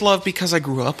 I just love because I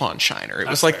grew up on Shiner. It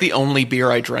was That's like fair. the only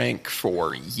beer I drank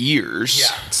for years. Yeah.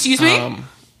 Excuse me? I'm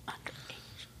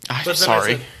But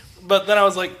sorry. But then I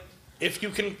was like, if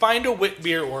you can find a wit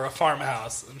beer or a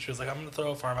farmhouse, and she was like, I'm going to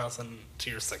throw a farmhouse into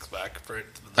your six pack for it.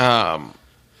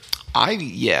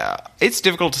 It's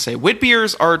difficult to say. Wit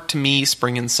beers are to me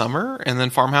spring and summer, and then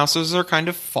farmhouses are kind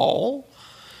of fall,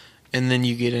 and then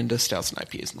you get into stouts and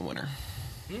IPAs in the winter.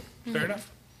 Fair enough.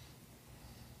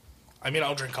 I mean,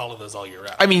 I'll drink all of those all year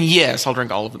round. I mean, yes, I'll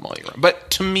drink all of them all year round. But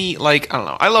to me, like, I don't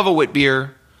know. I love a wit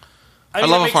beer. I mean,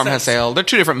 it love a makes farmhouse sense. ale. They're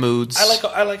two different moods.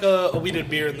 I like a wheated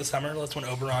beer in the summer. That's when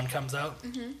Oberon comes out.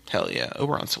 Hell yeah.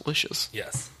 Oberon's delicious.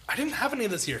 Yes. I didn't have any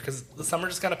this year because the summer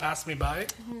just kind of passed me by.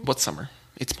 What summer?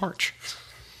 It's March.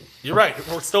 You're right.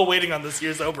 We're still waiting on this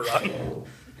year's Oberon.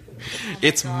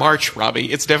 It's March,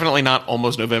 Robbie. It's definitely not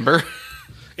almost November.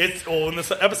 When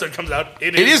this episode comes out,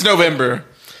 It is November.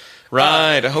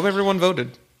 Right. I hope everyone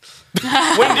voted.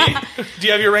 Wendy, do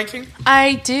you have your ranking?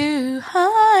 I do.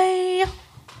 Hi.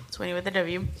 It's Winnie with a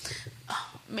W. Oh,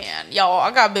 man, y'all,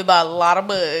 I got bit by a lot of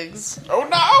bugs. Oh,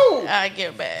 no! I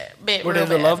get bit Were real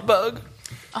they the bad. love bug?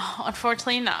 Oh,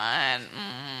 unfortunately not.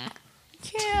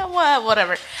 Yeah,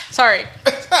 whatever. Sorry.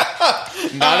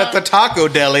 Not at the taco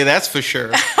deli, that's for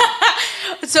sure.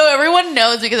 So everyone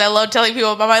knows because I love telling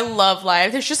people about my love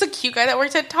life. There's just a cute guy that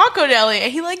works at Taco Deli,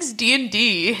 and he likes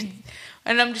D&D.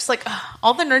 And I'm just like, ugh,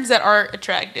 all the nerds that are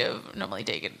attractive normally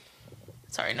take it.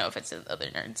 Sorry, no offense to other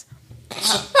nerds.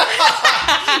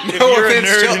 If No you're a offense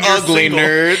nerd to and you're ugly single-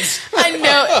 nerds. I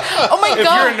know. Oh my If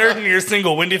god. you're a nerd and you're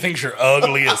single, Wendy thinks you're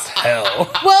ugly as hell.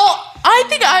 Well, I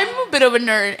think I'm a bit of a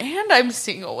nerd, and I'm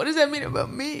single. What does that mean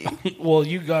about me? Well,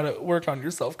 you gotta work on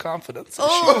your self-confidence.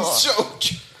 Oh.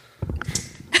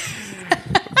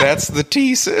 That's the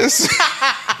thesis.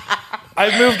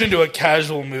 I've moved into a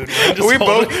casual mood. Where I'm just we're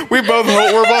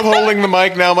both holding the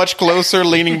mic now much closer,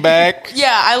 leaning back.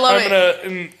 Yeah, I love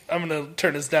it. I'm gonna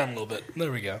turn this down a little bit.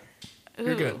 There we go.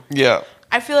 You're good. Yeah.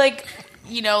 I feel like,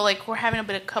 like we're having a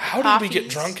bit of cup How of did coffee. we get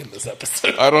drunk in this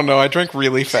episode? I don't know. I drank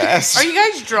really fast. Are you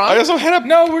guys drunk? I also had a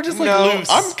No, we're just like loose.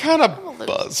 I'm kind of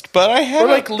buzzed, but I had We're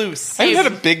like loose. I had a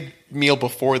big meal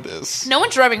before this. No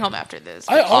one's driving home after this.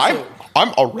 I'm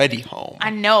already home. I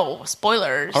know.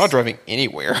 Spoilers. I'm not driving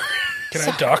anywhere. Can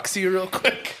I dox you real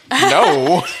quick?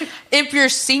 No, If you're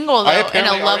single, though, I and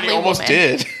apparently a already lovely almost woman.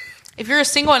 did. If you're a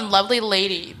single and lovely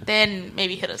lady, then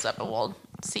maybe hit us up and we'll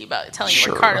see about telling you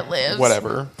Sure, where Carter lives.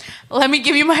 whatever. Let me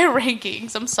give you my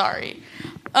rankings. I'm sorry.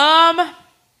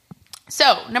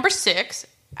 So, number 6.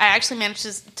 I actually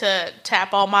managed to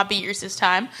tap all my beers this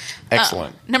time.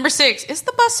 Excellent. Number 6 is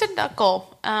the Busted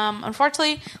Knuckle.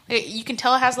 Unfortunately, you can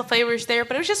tell it has the flavors there,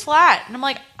 but it was just flat. And I'm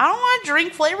like, I don't want to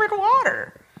drink flavored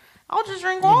water. I'll just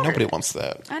drink water. Nobody wants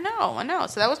that. I know.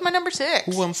 So that was my number 6.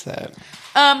 Who wants that?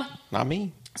 Not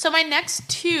me. So my next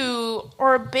 2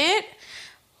 are a bit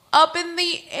up in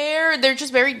the air. They're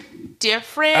just very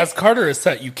different. As Carter is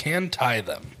set, you can tie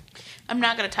them. I'm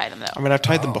not going to tie them, though. I mean, I've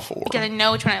tried them before. Because I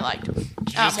know which one I liked. You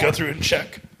just go through and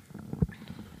check.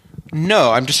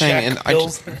 No, I'm just saying. Jack And I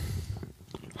just, Pilsner.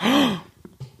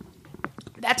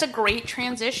 That's a great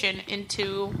transition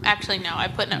into. Actually, no, I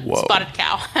put no, Whoa. Spotted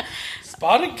Cow.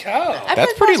 Spotted Cow. I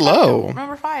That's put pretty Spotted Cow low.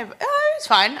 Number 5. It's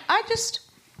fine. I just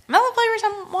not the flavors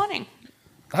I'm wanting.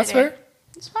 That's today. fair.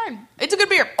 It's fine. It's a good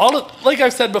beer. Like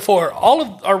I've said before, all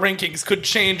of our rankings could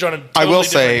change on a totally I will different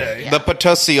say day. the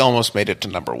Potosi almost made it to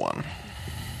number 1.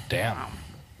 Damn.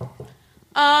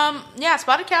 Yeah,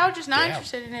 Spotted Cow. Just not Damn.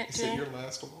 interested in it too.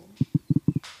 last one?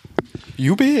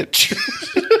 You bitch.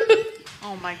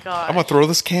 Oh my god. I'm gonna throw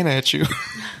this can at you.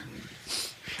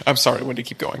 I'm sorry, Wendy.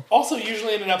 Keep going. Also,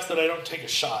 usually in an episode, I don't take a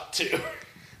shot too.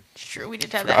 It's true. We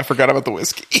did have I that. forgot about the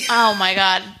whiskey. Oh my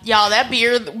god, y'all! That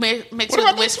beer mixed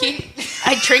with whiskey.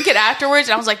 I drink it afterwards,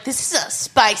 and I was like, "This is a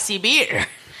spicy beer.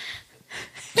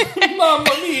 Mamma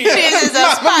mia. This is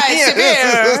a spicy This is a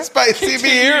beer." spicy Your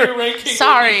beer. ranking.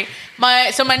 Sorry,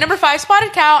 my number 5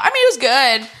 Spotted Cow. I mean, it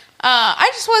was good.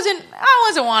 I just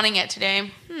wasn't wanting it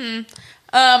today.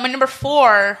 My number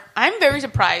 4. I'm very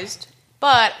surprised,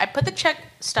 but I put the Czech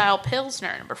style Pilsner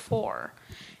at number 4,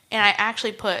 and I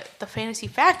actually put the Fantasy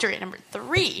Factory at number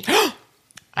 3.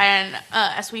 And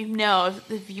as we know,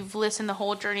 if you've listened the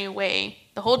whole journey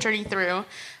through,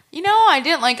 you know I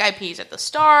didn't like IPs at the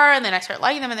start, and then I started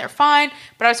liking them, and they're fine.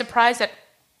 But I was surprised that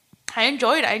I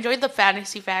enjoyed the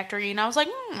Fantasy Factory, and I was like,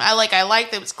 I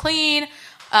liked it. It was clean.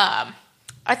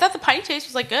 I thought the piney taste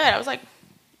was like good. I was like,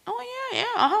 oh yeah,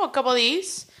 I'll have a couple of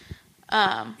these.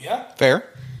 Yeah. Fair.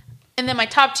 And then my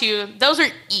top 2, those are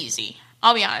easy.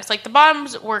 I'll be honest. Like the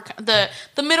bottoms were the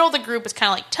middle of the group was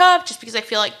kind of like tough, just because I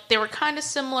feel like they were kind of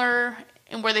similar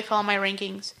in where they fell on my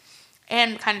rankings,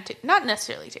 and kind of not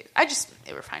necessarily taste.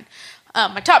 They were fine.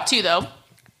 My top 2 though.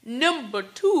 Number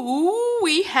 2,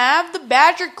 we have the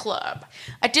Badger Club.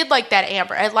 I did like that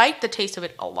amber. I liked the taste of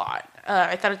it a lot.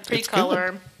 I thought it was pretty It's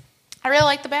color. good. I really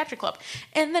like the Badger Club.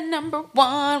 And then number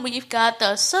 1, we've got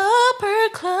the Supper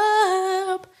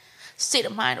Club. State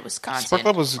of Mind of Wisconsin. Supper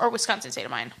Club was- or Wisconsin State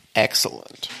of Mind.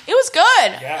 Excellent. It was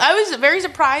good. Yeah. I was very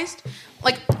surprised.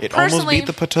 Like, It almost personally, beat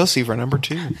the Potosi for number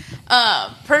 2.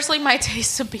 personally, my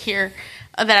taste of beer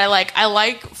that I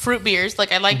like fruit beers.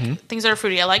 Like, I like things that are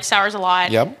fruity. I like sours a lot.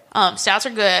 Yep. Stouts are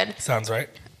good. Sounds right.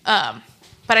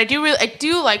 But I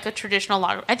do like a traditional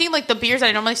lager. I think like the beers that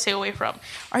I normally stay away from.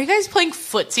 Are you guys playing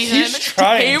footsie at He's the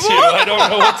trying table? to. I don't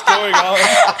know what's going on.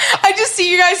 I just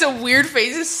see you guys with weird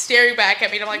faces staring back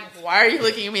at me, and I'm like, why are you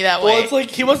looking at me that way? Well, it's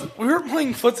like we were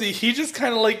playing footsie. He just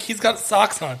kind of like, he's got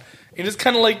socks on. He just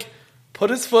kind of like put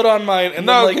his foot on mine and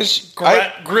No, then 'cause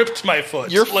like gripped my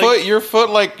foot. Your Like, foot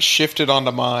like shifted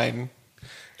onto mine,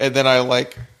 and then I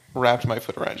like wrapped my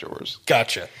foot around yours.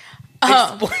 Gotcha.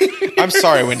 I'm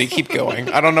sorry, Wendy. Keep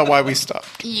going. I don't know why we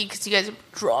stopped. Because you guys are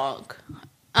drunk.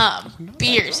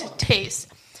 Beers, taste.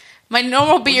 My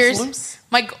normal beers,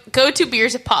 my go-to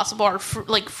beers, if possible, are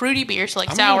fruity beers, so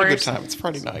like I'm having a good sours, time. It's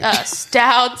Friday night.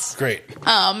 stouts, Great.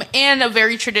 and a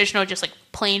very traditional, just like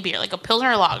plain beer, like a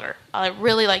Pilsner lager. I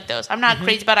really like those. I'm not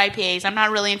crazy about IPAs. I'm not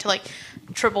really into like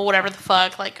triple whatever the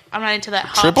fuck. Like I'm not into that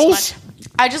hops Triples? much.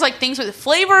 I just like things with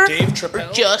flavor. Dave Or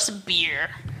Chappelle? just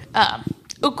beer.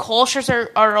 Kolsch's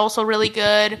are also really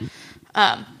good.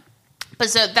 But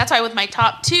so that's why with my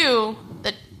top 2,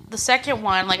 the second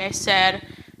one, like I said,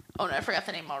 oh no, I forgot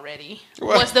the name already.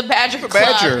 What? Was the Badger Club,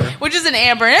 Badger. which is an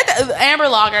amber. And amber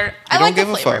lager. I don't like the give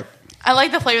a flavor. fuck. I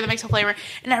like the flavor that makes the flavor,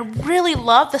 and I really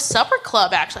love the Supper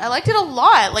Club. Actually, I liked it a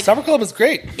lot. Like Supper Club is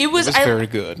great. it was very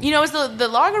good. You know, it was the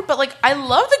lager, but like I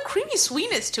love the creamy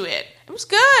sweetness to it. It was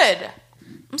good.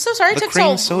 I'm so sorry it The took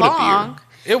cream so soda long. beer.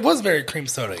 It was very cream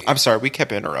soda. I'm sorry. We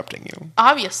kept interrupting you.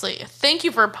 Obviously, thank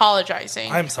you for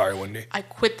apologizing. I'm sorry, Wendy. I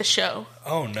quit the show.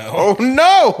 Oh no. Oh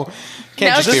no!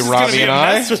 Can't Now just this be is It's gonna Robbie be and a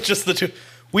I. mess with just the two.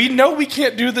 We know we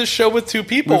can't do this show with 2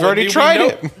 people. We've already Wendy. tried We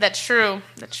know- it. That's true.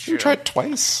 That's true. We tried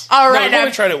twice. All right, we've only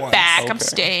I'm tried it once. back. I'm Okay.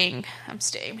 staying. I'm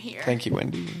staying here. Thank you,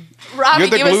 Wendy. Robbie, You're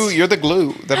the give glue. us- You're the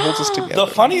glue that holds us together. The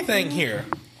funny thing here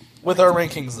with our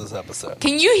rankings this episode,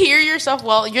 Can you hear yourself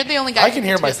well? You're the only guy. I who can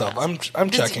hear do it myself. now. I'm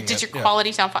checking. Does it. your Yeah.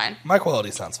 quality sound fine? My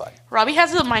quality sounds fine. Robbie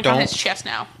has the mic on Don't. his chest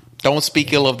now. Don't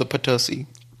speak ill of the Potosi.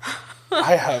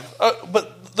 I have,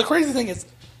 but the crazy thing is,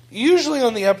 usually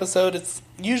on the episode, it's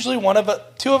usually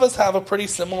two of us have a pretty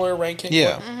similar ranking.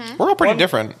 Yeah, Mm-hmm. we're all pretty One-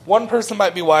 different. One person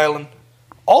might be wildin'.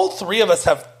 All 3 of us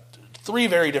have 3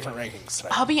 very different rankings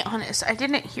tonight. I'll be honest. I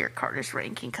didn't hear Carter's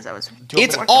ranking because I was.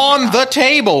 It's working on it the out.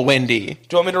 table, Wendy. Do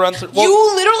you want me to run through? Well,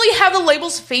 You literally have the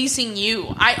labels facing you.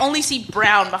 I only see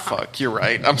brown behind. Fuck, you're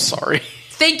right. I'm sorry.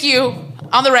 Thank you.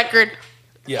 On the record,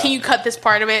 yeah. can you cut this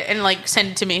part of it and like send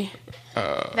it to me?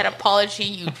 That apology,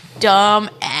 you dumb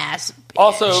ass.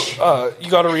 Also, you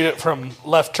got to read it from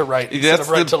left to right instead That's of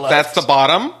right the to left. that's the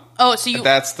bottom. Oh, so you...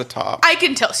 That's the top. I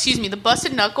can tell. Excuse me. The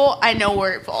busted knuckle, I know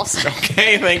where it falls.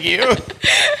 Okay, thank you.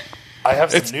 I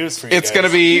have some news for you It's guys. going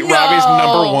to be No. Robbie's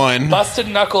number one. Busted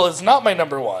Knuckle is not my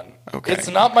number one. Okay. It's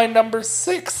not my number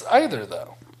 6 either,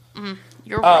 though.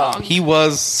 You're wrong. He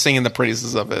was singing the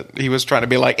praises of it. He was trying to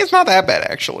be like, it's not that bad,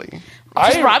 actually.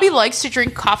 Because Robbie likes to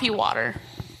drink coffee water.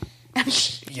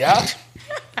 Yeah.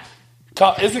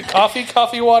 Isn't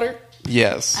coffee water?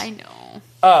 Yes. I know.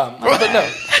 But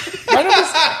no. My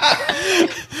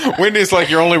number Wendy's like,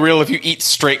 you're only real if you eat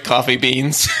straight coffee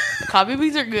beans. Coffee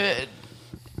beans are good.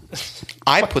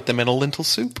 I put them in a lentil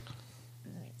soup.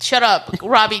 Shut up.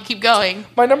 Robbie, keep going.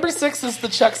 My number 6 is the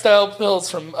Czech style pills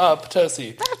from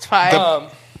Potosi. That's fine.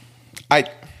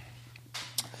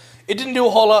 It didn't do a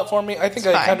whole lot for me. I think It's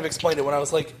I fine. kind of explained it when I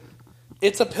was like,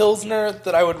 it's a Pilsner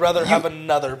that I would rather have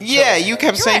another Pilsner. Yeah, you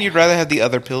kept saying right. you'd rather have the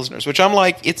other Pilsners, which I'm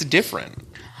like, it's different.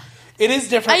 It is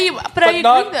different, but I agree,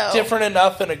 not though. different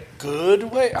enough in a good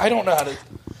way. I don't know how to...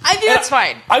 I think that's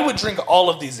fine. I would drink all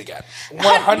of these again. 100%.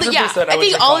 Yeah, I would I think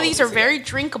drink all of these are again. very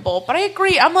drinkable, but I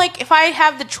agree. I'm like, if I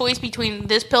have the choice between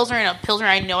this Pilsner and a Pilsner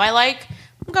I know I like,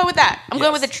 I'm going with that. I'm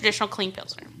going Yes. with the traditional clean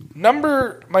Pilsner.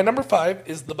 My number 5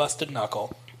 is the Busted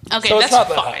Knuckle. Okay, So it's that's not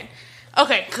that fine.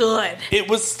 Okay, good. It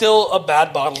was still a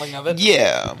bad bottling of it.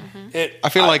 Yeah. It, I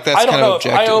feel like that's I don't kind of know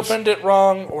objective. if I opened it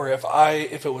wrong or if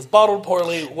it was bottled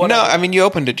poorly. No, Whatever. I mean, you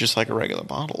opened it just like a regular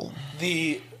bottle.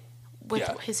 The With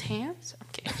Yeah. his hands?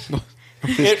 Okay.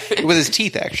 it With his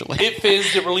teeth, actually. it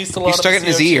fizzed. It released a lot He of stuck it in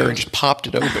his CO2. ear and just popped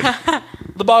it open.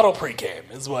 The bottle pre-came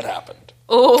is what happened.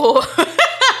 Oh,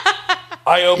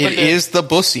 I opened It it. is the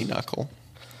bussy knuckle.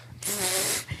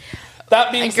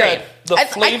 That being Agree. said, the I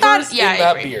flavors thought- yeah, in I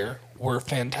that agree. beer were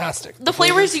fantastic. the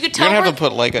flavors you could You're tell going to were have to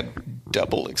put like a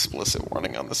double explicit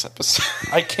warning on this episode.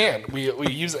 I can. We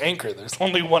use Anchor. There's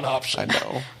only one option. I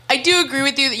know. I do agree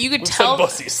with you that you could We've tell said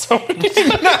bussy so many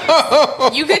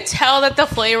times. you could tell that the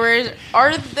flavors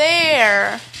are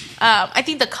there. I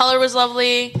think the color was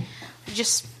lovely.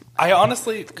 Just I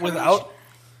honestly, without...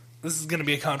 This is going to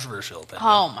be a controversial thing.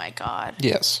 oh my god.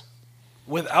 Yes.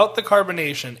 Without the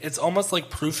carbonation, it's almost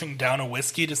like proofing down a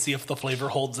whiskey to see if the flavor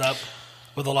holds up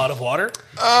with a lot of water.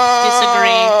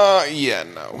 Yeah,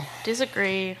 no.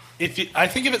 Disagree. I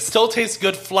think if it still tastes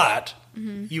good flat,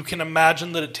 you can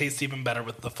imagine that it tastes even better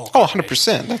with the full Oh,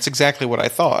 carbonation. 100%. That's exactly what I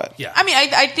thought. Yeah, I mean,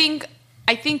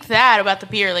 I think that about the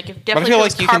beer, like if But I definitely feel if it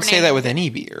was like you can say carbonated- that with any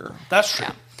beer. that's true.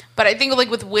 Yeah. But I think like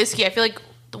with whiskey, I feel like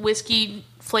the whiskey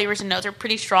flavors and notes are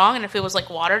pretty strong, and if it was like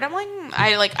watered, I'm like,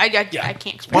 I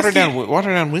can't explain. Watered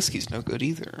down whiskey's no good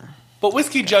either. But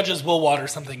whiskey judges will water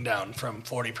something down from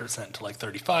 40% to like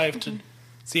 35 to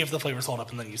see if the flavors hold up,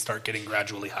 and then you start getting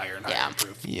gradually higher and higher Yeah. in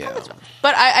proof. Yeah.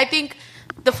 But I think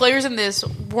the flavors in this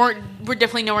were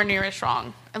definitely nowhere near as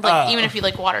strong. And like even if you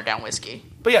like watered down whiskey,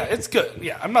 But yeah, it's good.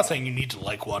 Yeah, I'm not saying you need to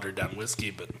like watered down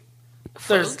whiskey, but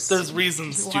Folks, there's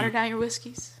reasons you to. water down your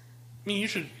whiskeys. I mean, you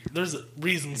should. There's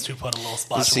reasons to put a little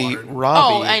splash See, of water.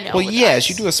 Robbie. Oh, I know, Well, with yes, ice.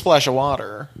 you do a splash of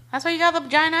water. That's why you got the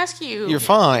giant ice cube. You're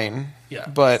fine. Yeah.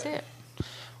 But That's it.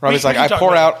 Robbie's We like, can I talk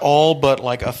pour about out all but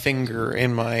like a finger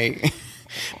in my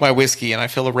my whiskey, and I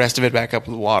fill the rest of it back up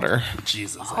with water.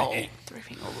 Jesus, Oh,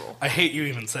 three-finger rule. I hate you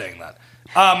even saying that.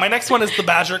 My next one is the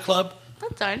Badger Club.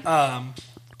 That's fine.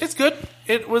 It's good.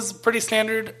 It was pretty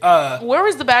standard. Where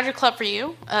was the Badger Club for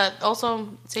you? Also,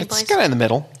 same It's place. kind of in the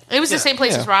middle. It was Yeah. the same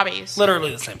place Yeah. as Robbie's.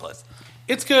 Literally the same place.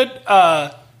 It's good.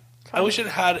 I wish it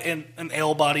had an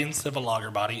ale body instead of a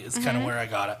lager body. Is kind of where I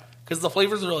got it. Because the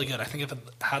flavors are really good. I think if it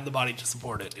had the body to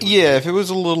support it. It would Yeah, if it was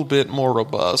a little bit more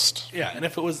robust. Yeah, and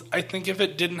if it was, I think if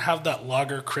it didn't have that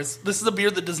lager crisp, this is a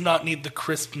beer that does not need the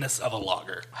crispness of a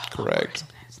lager, Correct.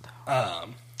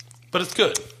 but it's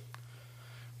good.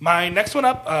 My next one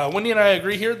up, Wendy and I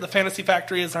agree here. The Fantasy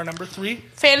Factory is our number 3.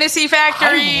 Fantasy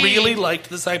Factory. I really liked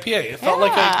this IPA. It felt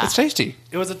like Yeah. It's tasty.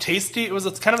 it was a tasty.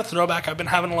 It's kind of a throwback. I've been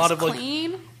having a lot of like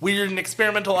Clean. weird and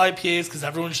experimental IPAs because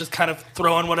everyone's just kind of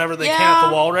throwing whatever they can Yeah. at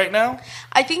the wall right now.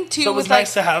 I think too. So it was with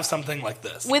nice like, to have something like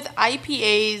this. with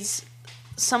IPAs,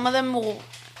 some of them will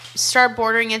start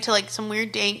bordering into like some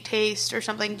weird dank taste or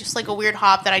something, just like a weird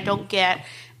hop that I don't get.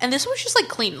 And this was just like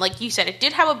clean, like you said. It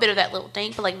did have a bit of that little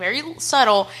dank, but like very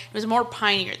subtle. It was more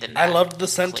pinier than that. I loved the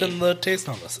scent Clean. and the taste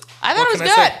on this. I thought What it was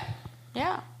can I say? good.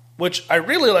 Yeah. Which I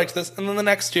really liked this, and then the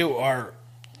next two are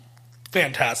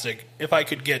fantastic. If I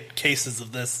could get cases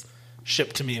of this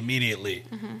shipped to me immediately,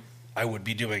 I would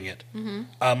be doing it.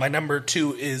 My number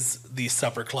 2 is the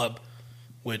Supper Club,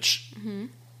 which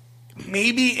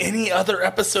maybe any other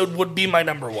episode would be my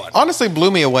number 1. Honestly, blew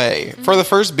me away. For the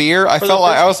first beer, I felt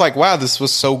like I was like, "Wow, this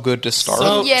was so good to start."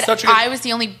 So- And yet, such a good- I was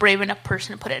the only brave enough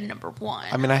person to put it at number 1.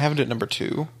 I mean, I have it at number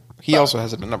 2. He also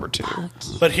has it at number 2.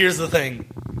 But here's the thing.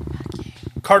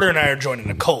 Carter and I are joining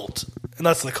a cult, and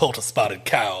that's the cult of Spotted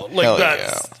Cow. Like, Hell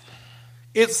that's...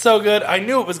 It's so good. I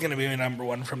knew it was going to be my number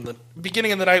one from the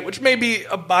beginning of the night, which may be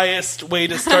a biased way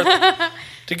to start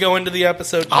to go into the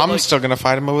episode. I'm still going to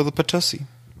fight him over the Patussi.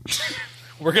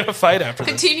 We're going to fight after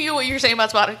this. Continue what you're saying about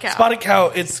Spotted Cow. Spotted Cow,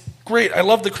 it's great. I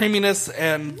love the creaminess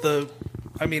and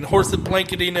horse and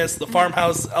blanketiness, the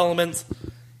farmhouse elements.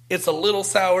 It's a little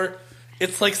sour.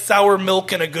 It's like sour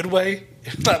milk in a good way,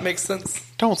 if that makes sense.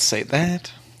 Don't say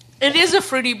that. It is a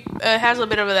fruity, has a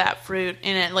bit of that fruit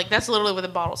in it. Like, that's literally what the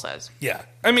bottle says. Yeah.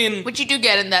 I mean... Which you do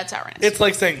get in that sourness. It's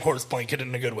like saying horse blanket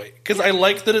in a good way. Because I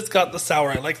like that it's got the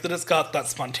sour. I like that it's got that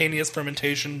spontaneous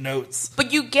fermentation notes.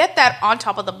 But you get that on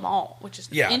top of the malt, which is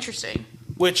Yeah. interesting.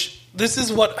 Which, this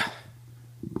is what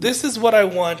I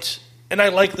want, and I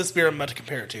like this beer I'm about to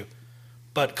compare it to.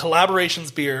 But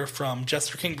Collaborations beer from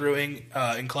Jester King Brewing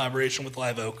in collaboration with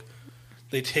Live Oak.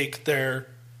 They take their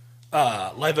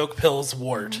Live Oak Pils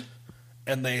wort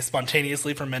and they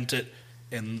spontaneously ferment it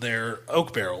in their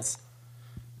oak barrels.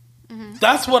 Mm-hmm.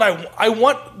 That's what I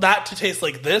want that to taste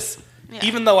like this,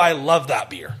 even though I love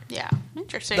that beer. Yeah,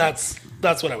 interesting. That's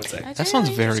what I would say. That sounds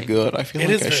very good. I feel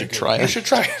like I should try it. You should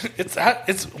try it.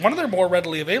 It's one of their more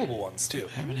readily available ones too.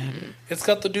 I haven't had it. It's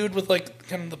got the dude with like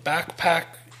kind of the backpack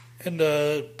and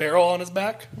a barrel on his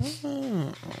back.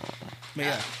 But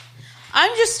yeah.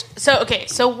 I'm just...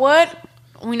 So what...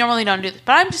 We normally don't do this,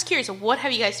 but I'm just curious. What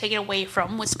have you guys taken away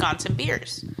from Wisconsin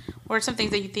beers? What are some things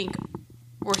that you think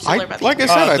were similar about like them?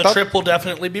 I said, I the thought trip will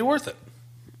definitely be worth it.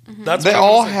 Mm-hmm. That's they what I'm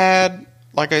all gonna say. had,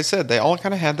 like I said, they all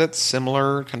kind of had that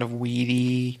similar kind of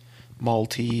weedy,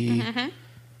 malty,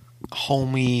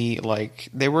 homey, like,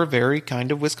 they were very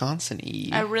kind of Wisconsin-y.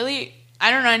 I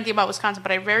don't know anything about Wisconsin,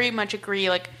 but I very much agree.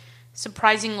 Like,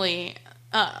 surprisingly,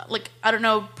 I don't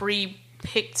know, Brie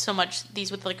picked so much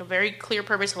these with like a very clear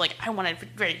purpose of like, I want a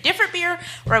very different beer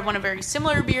or I want a very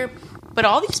similar beer. But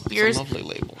all these beers lovely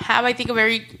label. have, I think,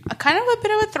 a kind of a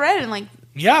bit of a thread and like,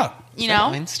 Yeah. you know,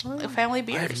 Einstein? family I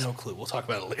beers. have no clue. We'll talk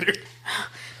about it later.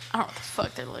 I don't know what the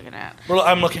fuck they're looking at. Well,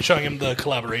 I'm showing him the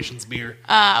Collaborations beer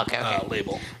Okay.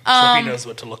 label, so he knows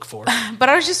what to look for. But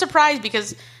I was just surprised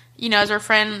because, you know, as our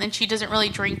friend, and she doesn't really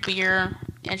drink beer,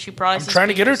 and she brought us I'm these trying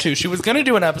to get her beers. to. She was going to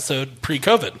do an episode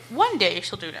pre-COVID. One day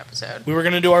she'll do an episode. We were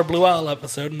going to do our Blue Owl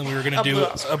episode, and then we were going to do Blue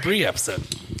Owl. a Brie episode.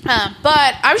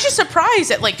 But I was just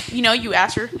surprised that, like, you know, you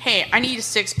asked her, hey, I need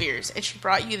 6 beers, and she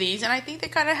brought you these, and I think they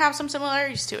kind of have some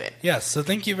similarities to it. Yes, so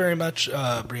thank you very much,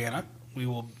 Brianna.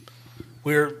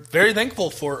 We're very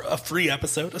thankful for a free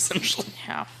episode, essentially.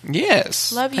 Yeah.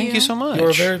 Yes. Love Thank you. you so much.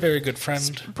 You're a very, very good friend.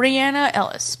 Brianna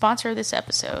Ellis, sponsor of this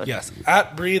episode. Yes,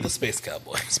 at Brie the Space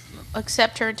Cowboy.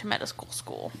 Accept her into medical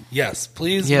school. Yes,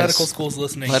 please, Yes. medical school's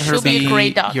listening. Let her She'll be a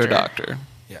great doctor. your doctor.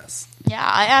 Yes. Yeah,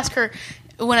 I asked her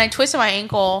when I twisted my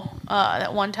ankle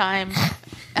that one time.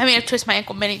 I mean, I've twisted my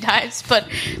ankle many times, but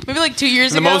maybe like 2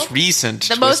 years ago. The most recent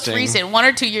twisting. 1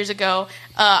 or 2 years ago,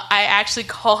 I actually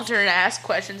called her and asked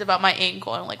questions about my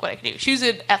ankle and like what I could do. She was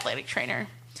an athletic trainer,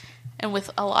 and with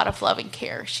a lot of love and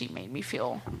care, she made me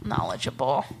feel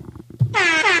knowledgeable.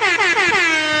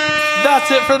 That's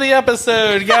it for the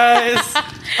episode, guys.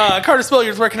 Carter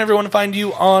Spilliards, where can everyone find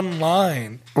you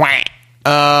online? You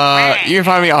can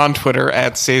find me on Twitter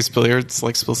at SaySbilliards,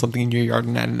 like spill something in your yard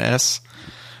and add an S.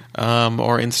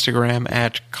 Or Instagram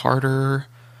at Carter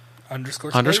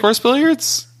 _Spilliards?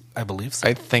 Billiards. I believe so.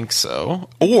 I think so.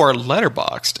 Or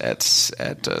Letterboxd at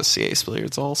CA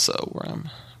Spilliards also, where I'm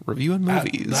reviewing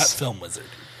movies. That film wizard.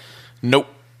 Nope.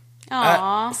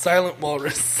 Aww. At Silent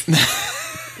Walrus.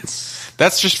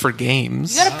 That's just for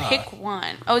games. You gotta pick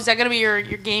one. Oh, is that gonna be your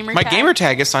gamer My tag? gamer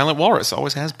tag is Silent Walrus.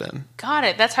 Always has been. Got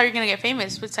it. That's how you're gonna get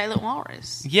famous with Silent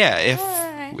Walrus. Yeah, if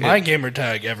Alright. My gamer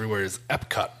tag everywhere is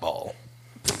Epcot Ball.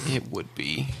 it would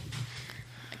be.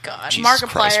 God. Jesus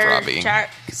Christ, Markiplier, Robbie.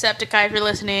 Jacksepticeye, if you're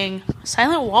listening.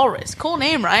 Silent Walrus. Cool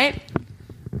name, right?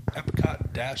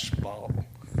 Epcot Ball.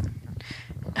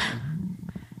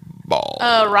 Ball.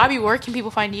 Robbie, where can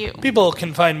people find you? People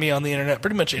can find me on the internet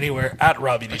pretty much anywhere at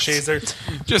Robbie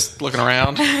DeShazer. Just looking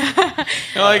around.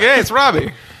 You're like, hey, it's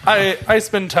Robbie. I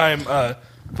spend time finding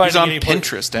He's on any place-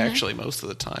 Pinterest, actually, most of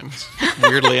the time.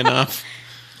 Weirdly enough.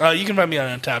 You can find me on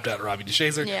Untapped at Robbie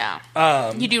DeShazer.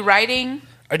 Yeah. You do writing,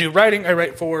 I do writing. I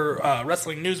write for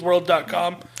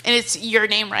WrestlingNewsWorld.com. and it's your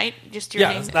name, right? Just your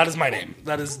Yeah, name. that is my name.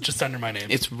 That is just under my name.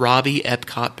 It's Robbie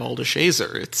Epcot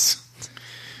Baldeshazer. It's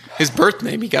his birth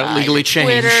name. He got it legally changed.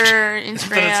 Twitter, Instagram.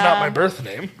 But it's not my birth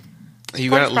name. You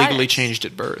got it What's legally Brian's? changed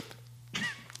at birth.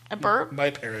 A burp? My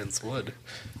parents would.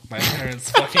 My parents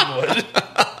fucking would.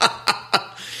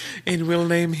 And we'll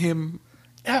name him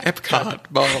Yeah. Epcot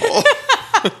Ball.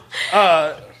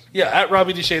 Yeah, at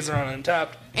Robbie DeShazer on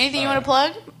Untapped. Anything you want to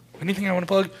plug? Anything I want to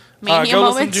plug? Mania go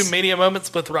Moments? listen to Mania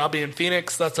Moments with Robbie and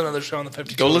Phoenix. That's another show on the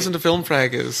 52. Go listen to Film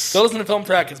Fracas. Go listen to Film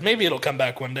Practice. Maybe it'll come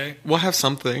back one day. We'll have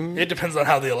something. It depends on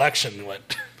how the election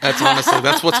went.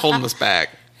 That's what's holding us back.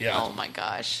 Yeah. Oh my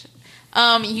gosh.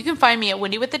 You can find me at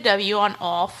Wendy with the W on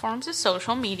all forms of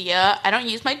social media. I don't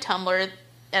use my Tumblr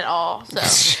at all,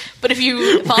 so. But if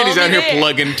you follow He's me out here there,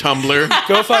 plugging Tumblr.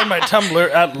 Go find my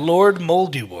Tumblr at Lord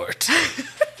Moldywort.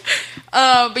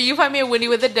 but you find me at Wendy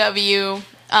with a W.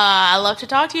 I love to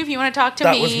talk to you if you want to talk to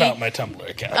That me. was not my Tumblr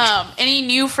account. Any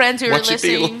new friends who are What should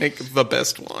be listening? like the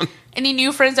best one? Any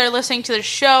new friends that are listening to the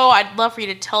show, I'd love for you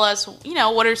to tell us,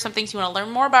 what are some things you want to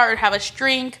learn more about or have us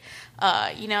drink.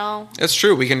 That's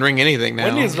true. We can drink anything now.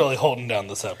 Wendy is really holding down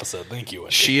this episode. Thank you,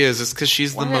 Wendy. She is. It's because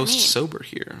she's What the does that most mean? sober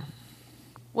here.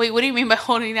 Wait, what do you mean by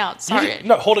holding out? Sorry. You're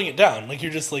not holding it down. Like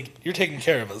you're just like you're taking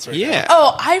care of us right Yeah. now.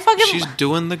 Oh, I fucking. She's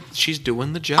doing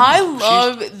the job. I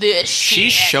love this shit.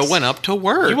 She's showing up to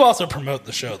work. You also promote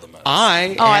the show the most.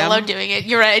 I love doing it.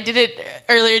 You're right. I did it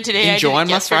earlier today. enjoying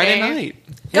my Friday Friday night.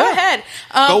 Go ahead.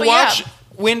 Go but watch yeah,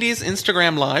 Wendy's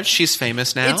Instagram live. She's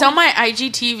famous now. it's on my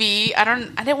IGTV. I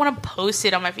didn't want to post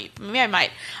it on my feed. Maybe I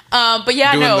might. But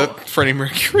yeah, doing no. the Freddie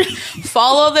Mercury.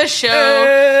 Follow the show.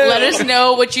 Let us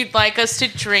know what you'd like us to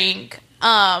drink.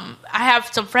 I have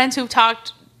some friends who've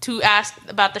asked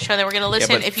about the show that we're going to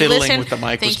listen. but If you fiddling listen, with the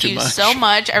mic was thank too you much. so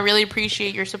much. I really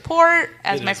appreciate your support,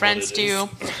 as It my is friends what it do.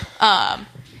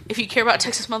 If you care about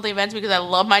Texas Monthly events, because I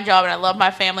love my job and I love my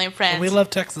family and friends. We love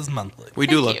Texas Monthly. We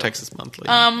do Thank love you. Texas Monthly.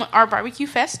 Our barbecue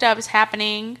fest stuff is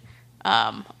happening.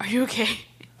 Are you okay?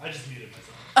 I just muted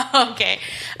myself. Okay.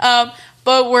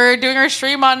 But we're doing our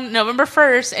stream on November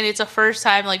 1st, and it's a first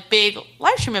time big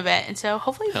live stream event, and so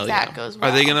hopefully Hell that yeah. goes well.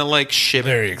 Are they gonna ship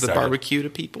Very the excited. barbecue to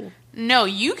people? No,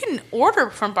 you can order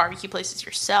from barbecue places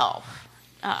yourself.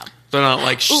 They're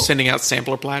not sending out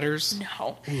sampler platters.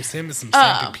 No. Ooh, send me some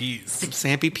sampy peas.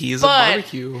 Sampy peas of But-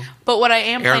 barbecue. But what I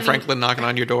am Aaron planning... Franklin knocking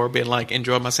on your door, being like,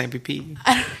 "Enjoy my sampy pea."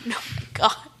 I don't know. Oh my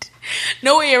God.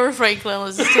 No way Aaron Franklin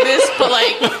listens to this, but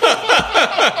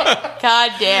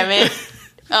God damn it.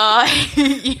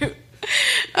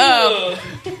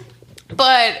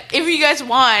 But if you guys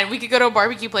want, we could go to a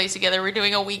barbecue place together. We're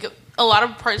doing a lot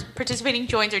of participating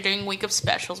joints are doing week of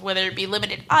specials, whether it be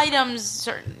limited items,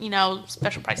 certain,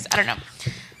 special prices. I don't know.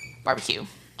 Barbecue.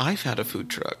 I found a food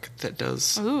truck that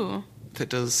does Ooh.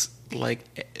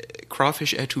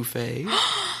 crawfish etouffee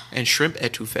and shrimp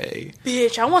etouffee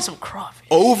Bitch, I want some crawfish.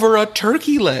 over a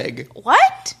turkey leg,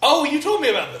 What? Oh, you told me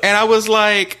about this. and I was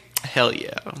like, "Hell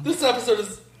yeah, This episode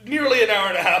is nearly an hour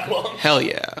and a half long. hell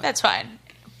yeah!" That's fine.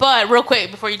 But real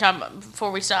quick before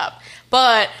we stop,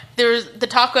 but there's the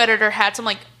taco editor had some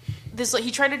this. He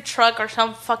tried to truck or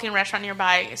some fucking restaurant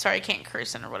nearby. Sorry, I can't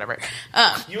curse in or whatever.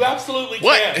 You absolutely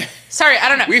What? can. Sorry, I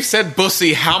don't know. We've said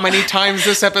 "bussy" how many times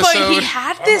this But episode? he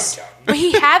had this. counting. But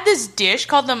he had this dish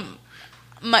called the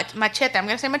machete. I'm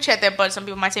gonna say machete, but some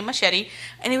people might say machete.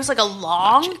 And it was like a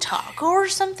long taco or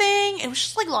something. It was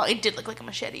just long. It did look like a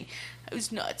machete. It was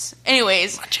nuts.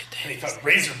 Anyways, And he found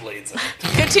razor blades in it.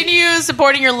 continue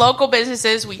supporting your local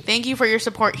businesses. We thank you for your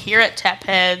support here at Tap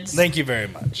Heads. Thank you very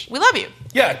much. We love you.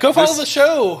 Yeah, go follow This- the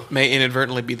show. May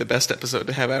inadvertently be the best episode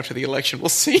to have after the election. We'll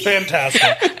see.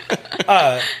 Fantastic.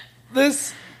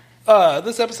 This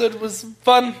episode was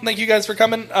fun. Thank you guys for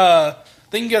coming.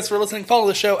 Thank you guys for listening. Follow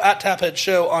the show at Taphead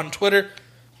Show on Twitter.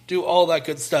 Do all that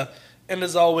good stuff. And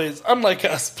as always, unlike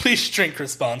us, please drink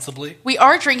responsibly. We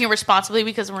are drinking responsibly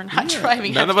because we're not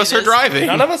driving. None of after us are this. driving.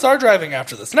 None of us are driving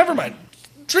after this. Never mind.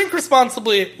 Drink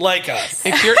responsibly like us.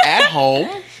 If you're at home,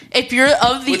 If you're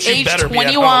of the Which you age better be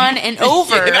at 21 home. and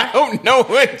over, I don't know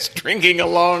who's drinking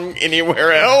along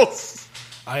anywhere else.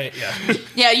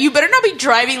 yeah, you better not be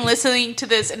driving, listening to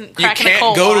this, and You cracking a can't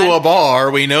cold go to one. a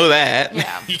bar. We know that.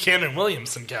 Yeah. You can in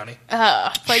Williamson County.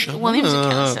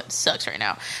 Williamson County sucks right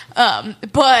now.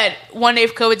 But one day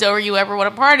if COVID's over, you ever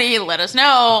want to party, let us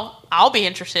know. I'll be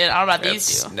interested. I don't know about these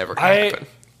It's two. never going to happen.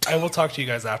 I will talk to you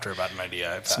guys after about an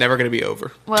idea. It's never going to be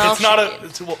over. Well, It's not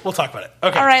shit. we'll talk about it.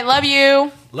 Okay. All right, love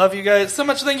you. Love you guys so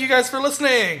much. Thank you guys for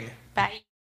listening. Bye.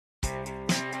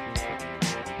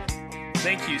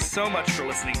 Thank you so much for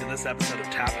listening to this episode of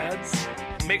Tap Heads.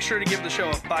 Make sure to give the show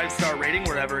a 5-star rating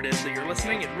wherever it is that you're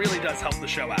listening. It really does help the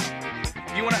show out.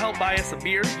 If you want to help buy us a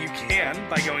beer, you can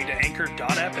by going to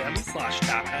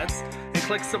anchor.fm/tapheads and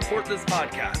click support this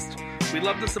podcast. We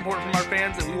love the support from our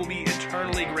fans and we will be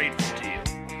eternally grateful to you.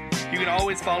 You can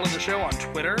always follow the show on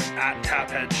Twitter at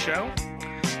TapheadsShow.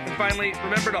 And finally,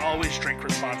 remember to always drink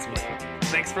responsibly.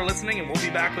 Thanks for listening and we'll be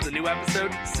back with a new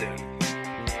episode soon.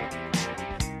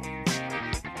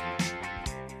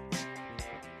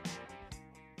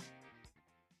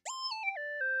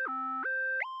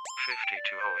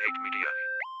 5208 Media.